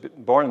is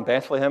born in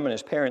Bethlehem, and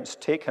his parents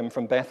take him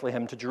from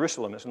Bethlehem to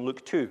Jerusalem. It's in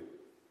Luke 2.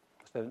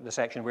 It's the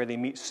section where they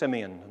meet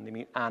Simeon and they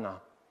meet Anna.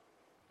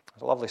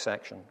 It's a lovely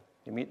section.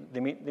 They meet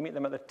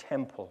them at the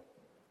temple.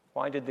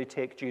 Why did they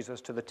take Jesus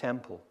to the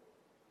temple?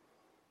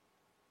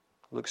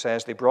 Luke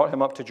says, they brought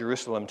him up to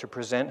Jerusalem to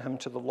present him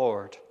to the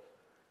Lord,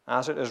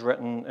 as it is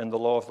written in the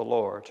law of the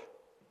Lord.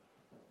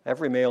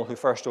 Every male who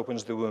first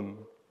opens the womb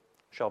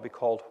shall be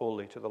called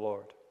holy to the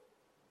Lord.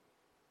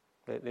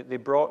 They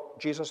brought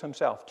Jesus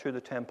himself to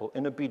the temple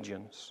in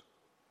obedience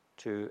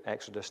to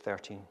Exodus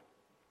 13.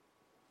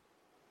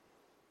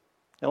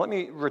 Now let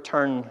me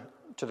return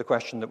to the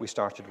question that we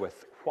started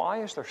with.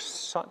 Why is there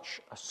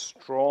such a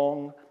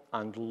strong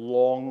and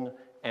long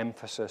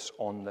emphasis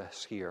on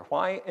this here?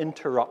 Why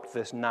interrupt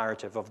this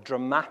narrative of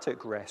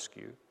dramatic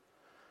rescue,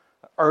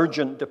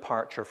 urgent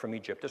departure from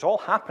Egypt? It's all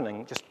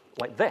happening just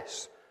like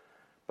this.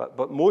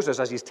 But Moses,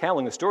 as he's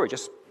telling the story,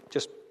 just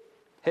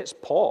hits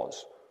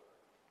pause.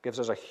 Gives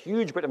us a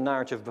huge bit of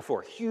narrative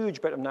before,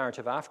 huge bit of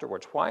narrative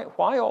afterwards.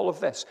 Why all of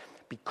this?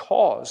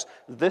 Because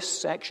this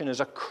section is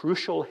a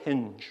crucial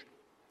hinge.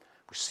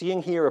 We're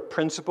seeing here a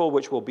principle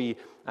which will be,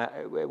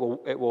 it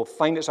will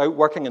find its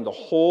outworking in the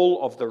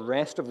whole of the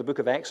rest of the book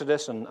of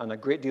Exodus and a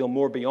great deal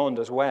more beyond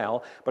as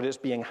well, but it's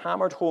being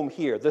hammered home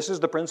here. This is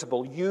the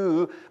principle.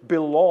 You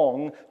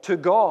belong to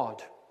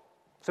God.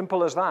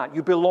 Simple as that.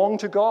 You belong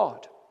to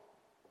God.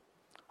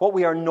 What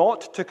we are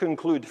not to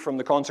conclude from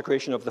the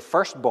consecration of the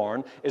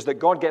firstborn is that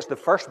God gets the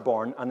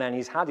firstborn and then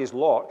he's had his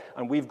lot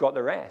and we've got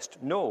the rest.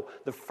 No,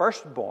 the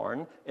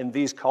firstborn in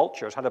these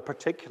cultures had a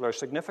particular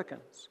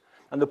significance.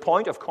 And the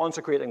point of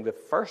consecrating the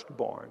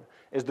firstborn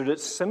is that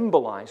it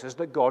symbolizes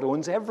that God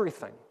owns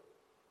everything.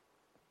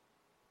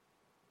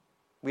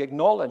 We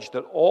acknowledge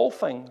that all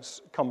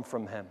things come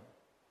from him.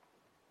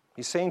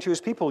 He's saying to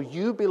his people,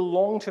 you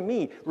belong to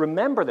me.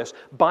 Remember this,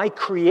 by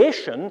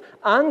creation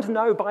and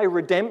now by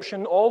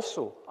redemption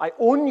also. I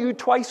own you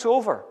twice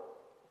over.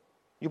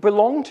 You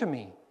belong to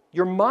me.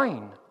 You're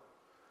mine.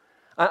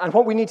 And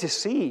what we need to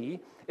see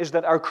is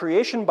that our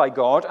creation by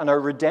God and our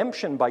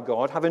redemption by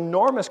God have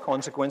enormous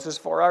consequences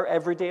for our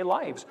everyday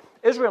lives.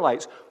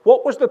 Israelites,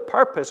 what was the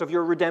purpose of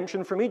your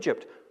redemption from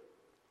Egypt?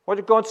 What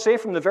did God say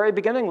from the very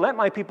beginning? Let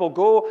my people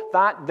go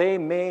that they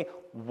may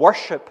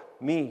worship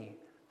me,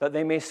 that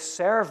they may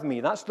serve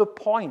me. That's the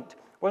point.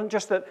 It wasn't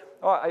just that,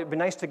 it'd be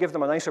nice to give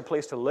them a nicer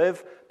place to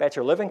live,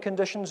 better living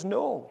conditions.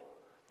 No.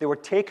 They were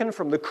taken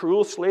from the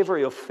cruel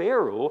slavery of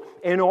Pharaoh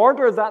in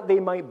order that they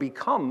might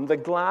become the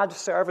glad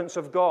servants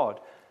of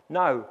God.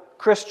 Now,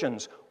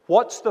 Christians,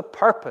 what's the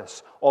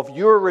purpose of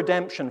your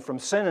redemption from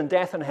sin and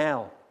death and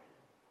hell?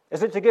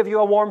 Is it to give you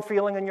a warm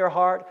feeling in your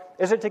heart?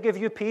 Is it to give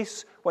you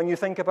peace when you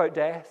think about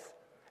death?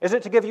 Is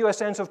it to give you a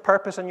sense of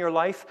purpose in your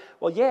life?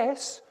 Well,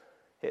 yes,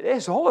 it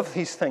is. All of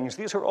these things.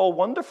 These are all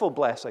wonderful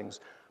blessings.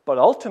 But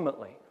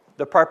ultimately,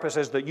 the purpose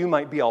is that you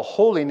might be a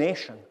holy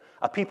nation,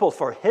 a people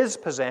for his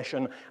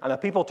possession, and a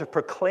people to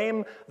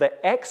proclaim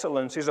the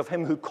excellencies of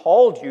him who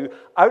called you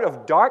out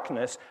of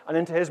darkness and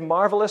into his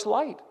marvelous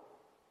light.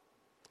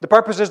 The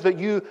purpose is that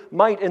you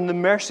might, in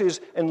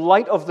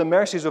light of the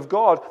mercies of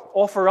God,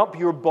 offer up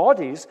your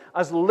bodies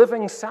as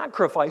living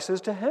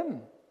sacrifices to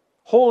Him,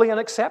 holy and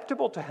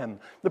acceptable to Him.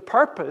 The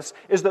purpose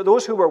is that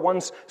those who were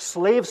once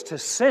slaves to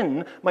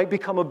sin might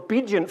become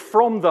obedient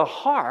from the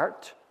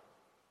heart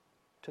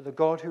to the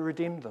God who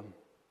redeemed them.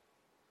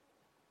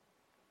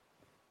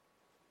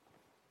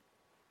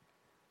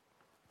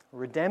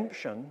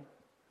 Redemption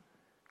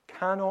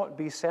cannot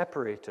be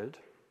separated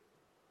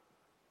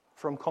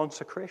from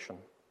consecration.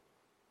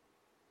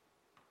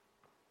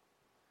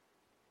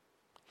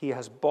 He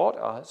has bought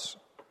us,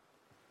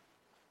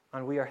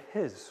 and we are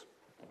His.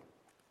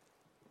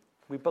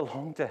 We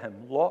belong to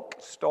Him, lock,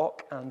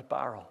 stock, and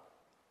barrel.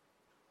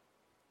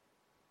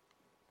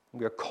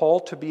 We are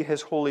called to be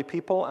His holy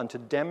people and to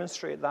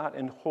demonstrate that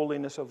in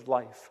holiness of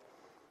life.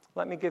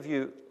 Let me give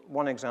you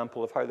one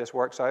example of how this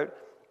works out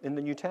in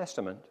the New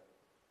Testament.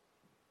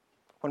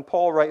 When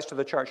Paul writes to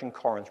the church in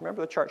Corinth,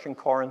 remember the church in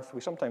Corinth? We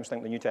sometimes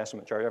think the New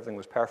Testament church, everything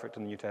was perfect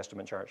in the New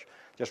Testament church.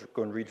 Just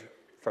go and read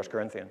 1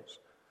 Corinthians.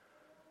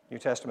 New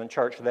Testament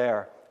church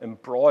there,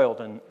 embroiled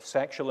in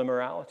sexual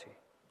immorality,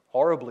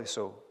 horribly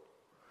so.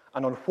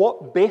 And on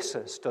what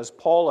basis does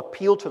Paul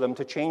appeal to them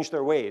to change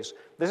their ways?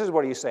 This is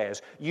what he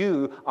says: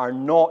 you are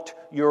not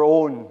your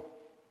own,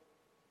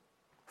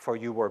 for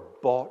you were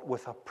bought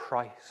with a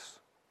price.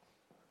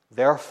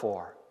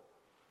 Therefore,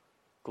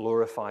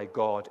 glorify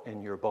God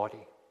in your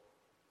body.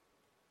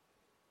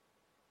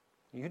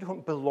 You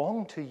don't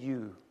belong to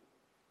you.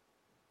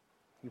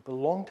 You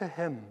belong to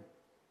Him.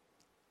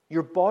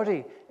 Your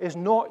body is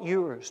not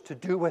yours to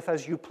do with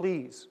as you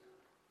please.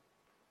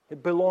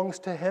 It belongs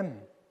to Him.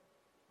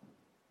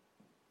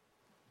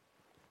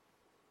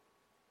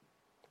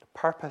 The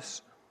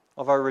purpose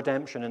of our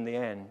redemption in the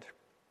end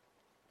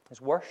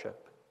is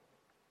worship.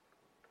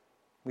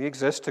 We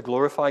exist to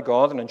glorify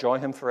God and enjoy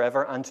Him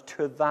forever, and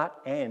to that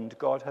end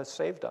God has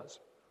saved us.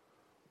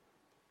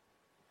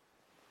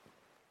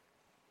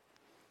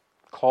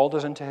 Called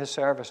us into His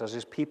service as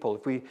His people.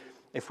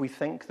 If we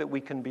think that we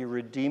can be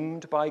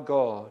redeemed by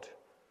God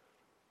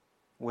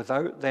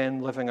without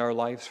then living our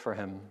lives for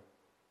Him,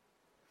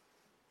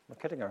 we're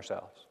kidding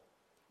ourselves.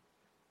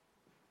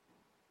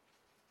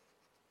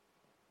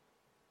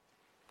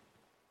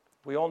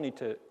 We all need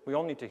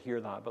to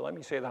hear that, but let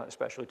me say that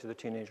especially to the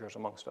teenagers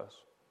amongst us.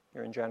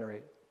 You're in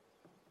Generate.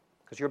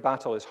 Because your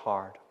battle is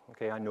hard.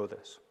 Okay, I know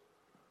this.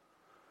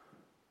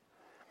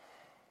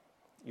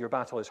 Your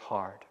battle is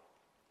hard.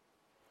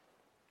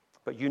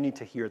 But you need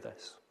to hear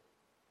this.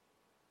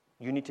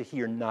 You need to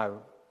hear now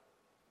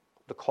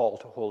the call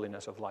to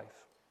holiness of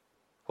life.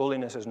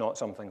 Holiness is not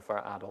something for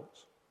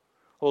adults.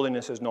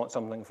 Holiness is not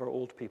something for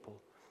old people.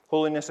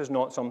 Holiness is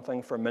not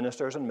something for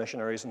ministers and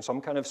missionaries and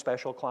some kind of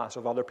special class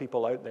of other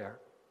people out there.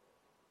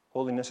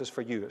 Holiness is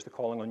for you. It's the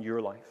calling on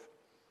your life.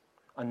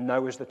 And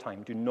now is the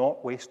time. Do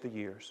not waste the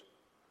years.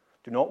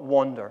 Do not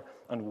wander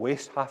and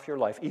waste half your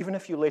life. Even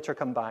if you later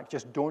come back,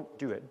 just don't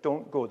do it.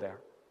 Don't go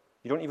there.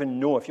 You don't even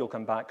know if you'll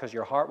come back because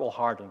your heart will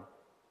harden.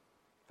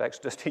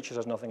 Exodus teaches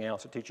us nothing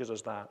else. It teaches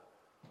us that.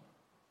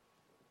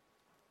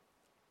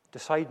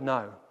 Decide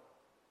now.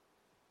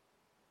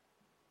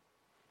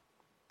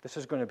 This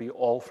is going to be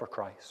all for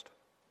Christ.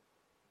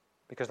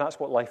 Because that's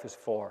what life is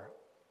for.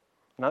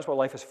 And that's what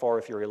life is for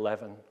if you're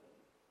 11,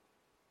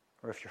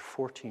 or if you're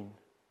 14,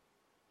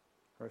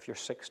 or if you're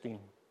 16,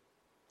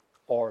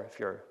 or if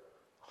you're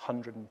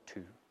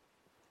 102.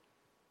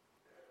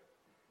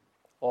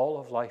 All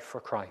of life for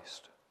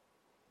Christ.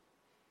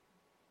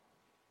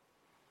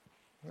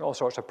 There are all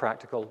sorts of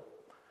practical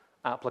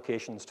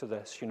applications to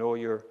this. You know,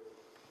 you're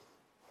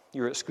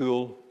at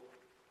school,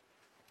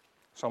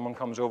 someone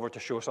comes over to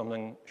show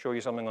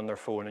you something on their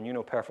phone, and you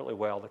know perfectly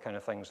well the kind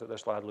of things that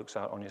this lad looks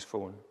at on his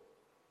phone.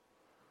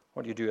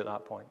 What do you do at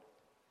that point?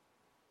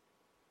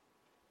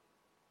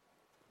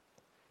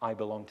 I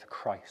belong to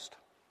Christ.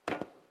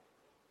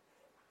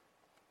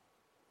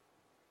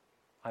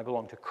 I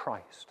belong to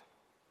Christ.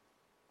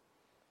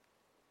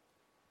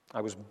 I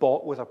was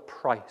bought with a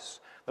price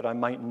that I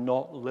might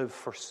not live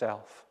for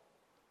self,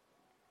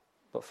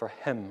 but for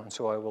Him. And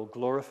so I will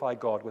glorify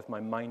God with my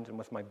mind and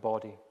with my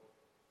body.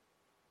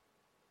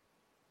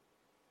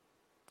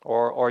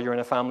 Or you're in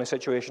a family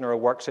situation or a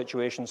work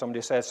situation,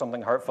 somebody says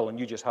something hurtful, and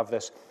you just have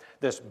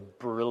this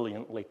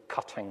brilliantly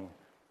cutting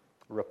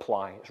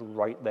reply. It's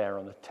right there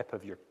on the tip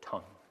of your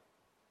tongue.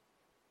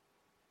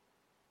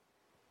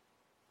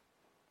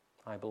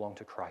 I belong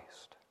to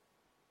Christ.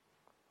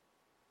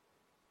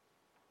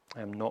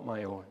 I am not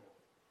my own.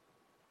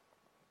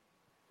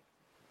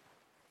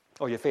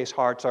 Or you face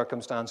hard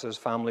circumstances,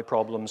 family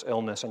problems,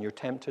 illness, and you're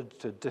tempted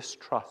to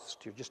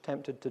distrust. You're just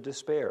tempted to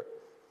despair.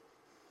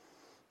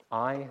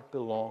 I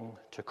belong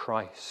to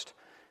Christ.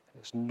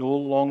 It's no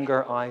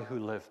longer I who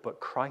live, but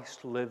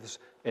Christ lives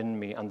in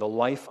me. And the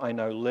life I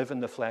now live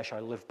in the flesh, I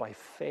live by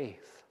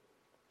faith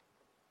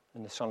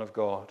in the Son of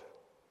God,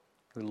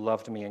 who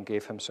loved me and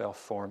gave Himself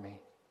for me.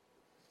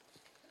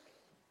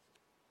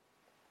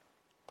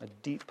 A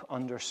deep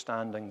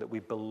understanding that we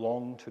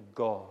belong to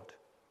God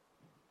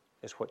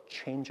is what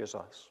changes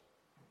us.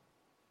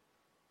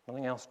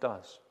 Nothing else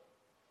does.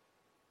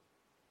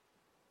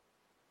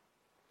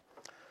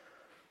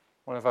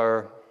 One of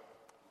our,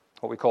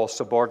 what we call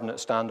subordinate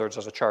standards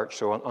as a church,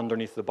 so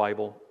underneath the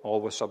Bible,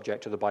 always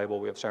subject to the Bible,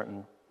 we have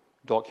certain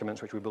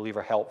documents which we believe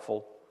are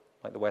helpful,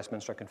 like the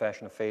Westminster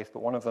Confession of Faith,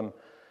 but one of them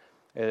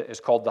is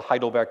called the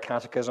Heidelberg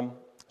Catechism.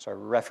 It's a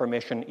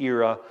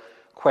Reformation-era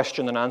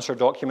question and answer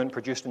document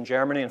produced in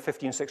Germany in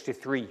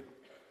 1563.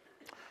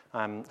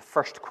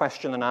 First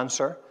question and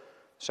answer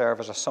serve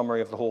as a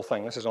summary of the whole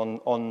thing. This is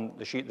on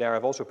the sheet there.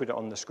 I've also put it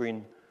on the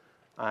screen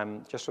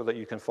just so that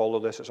you can follow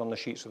this. It's on the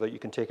sheet so that you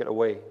can take it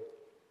away.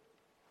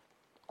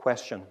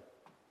 Question: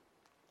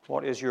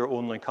 what is your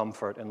only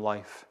comfort in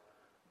life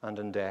and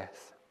in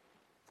death?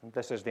 And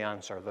this is the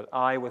answer: that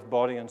I, with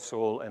body and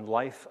soul, in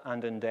life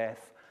and in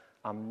death,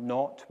 am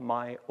not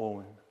my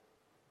own,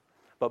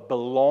 but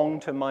belong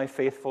to my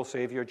faithful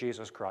Savior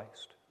Jesus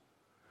Christ,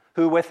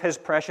 who with his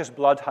precious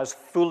blood has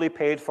fully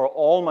paid for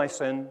all my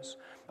sins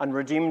and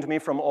redeemed me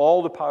from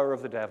all the power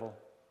of the devil,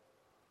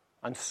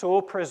 and so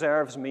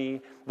preserves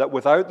me that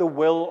without the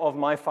will of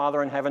my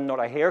Father in heaven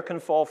not a hair can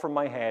fall from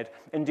my head,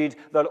 indeed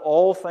that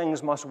all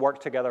things must work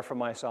together for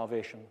my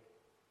salvation.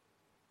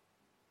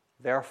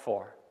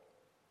 Therefore,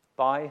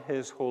 by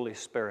his Holy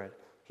Spirit,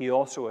 he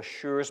also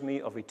assures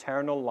me of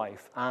eternal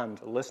life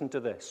and, listen to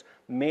this,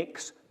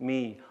 makes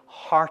me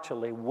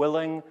heartily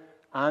willing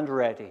and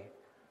ready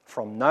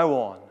from now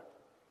on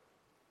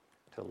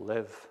to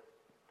live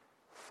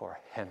for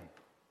him.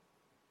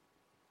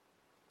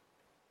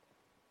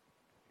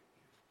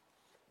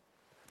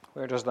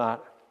 Where does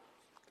that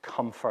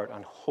comfort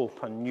and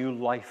hope and new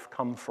life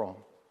come from?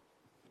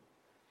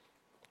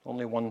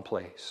 Only one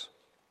place.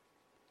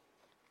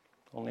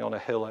 Only on a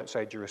hill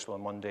outside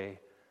Jerusalem one day,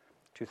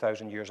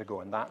 2,000 years ago.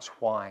 And that's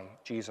why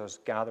Jesus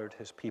gathered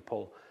his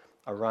people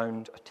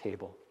around a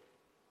table.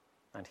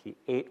 And he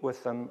ate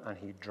with them and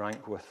he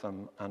drank with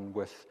them. And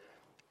with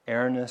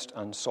earnest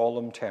and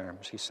solemn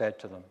terms, he said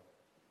to them,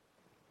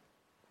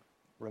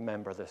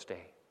 remember this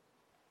day.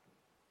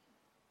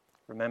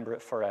 Remember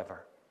it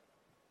forever.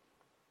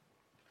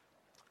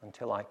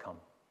 Until I come.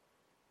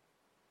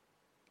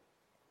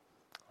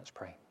 Let's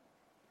pray.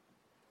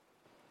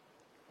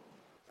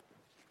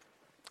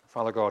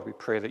 Father God, we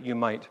pray that you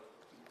might,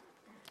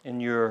 in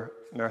your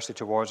mercy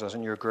towards us,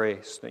 in your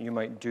grace, that you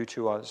might do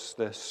to us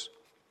this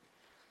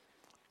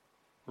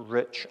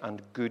rich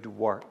and good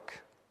work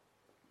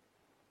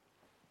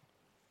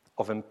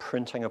of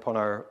imprinting upon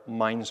our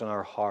minds and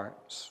our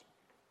hearts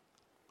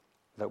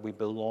that we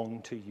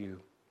belong to you.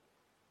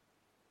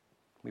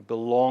 We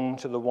belong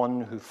to the one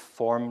who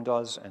formed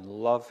us in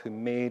love, who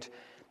made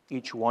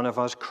each one of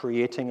us,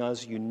 creating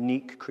us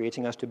unique,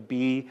 creating us to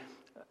be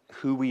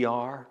who we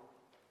are.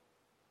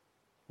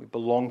 We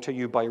belong to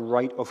you by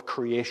right of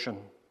creation.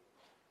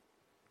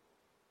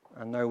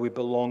 And now we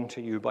belong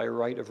to you by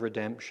right of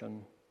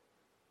redemption.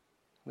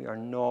 We are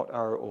not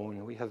our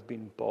own. We have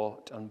been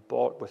bought, and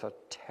bought with a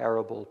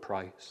terrible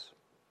price.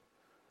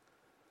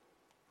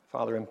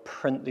 Father,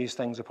 imprint these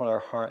things upon our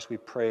hearts, we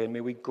pray, and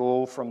may we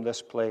go from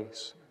this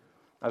place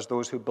as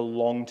those who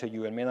belong to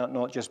you. And may that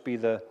not just be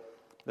the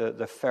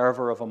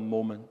fervor of a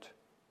moment,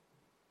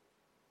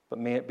 but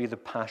may it be the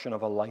passion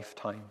of a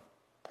lifetime.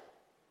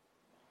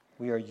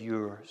 We are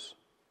yours,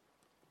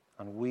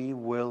 and we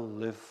will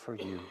live for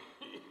you.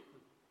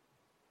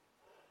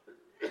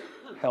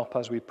 Help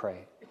us, we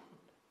pray,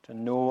 to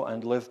know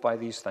and live by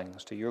these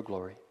things to your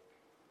glory.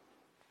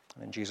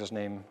 And in Jesus'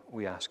 name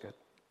we ask it.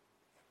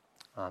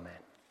 Amen.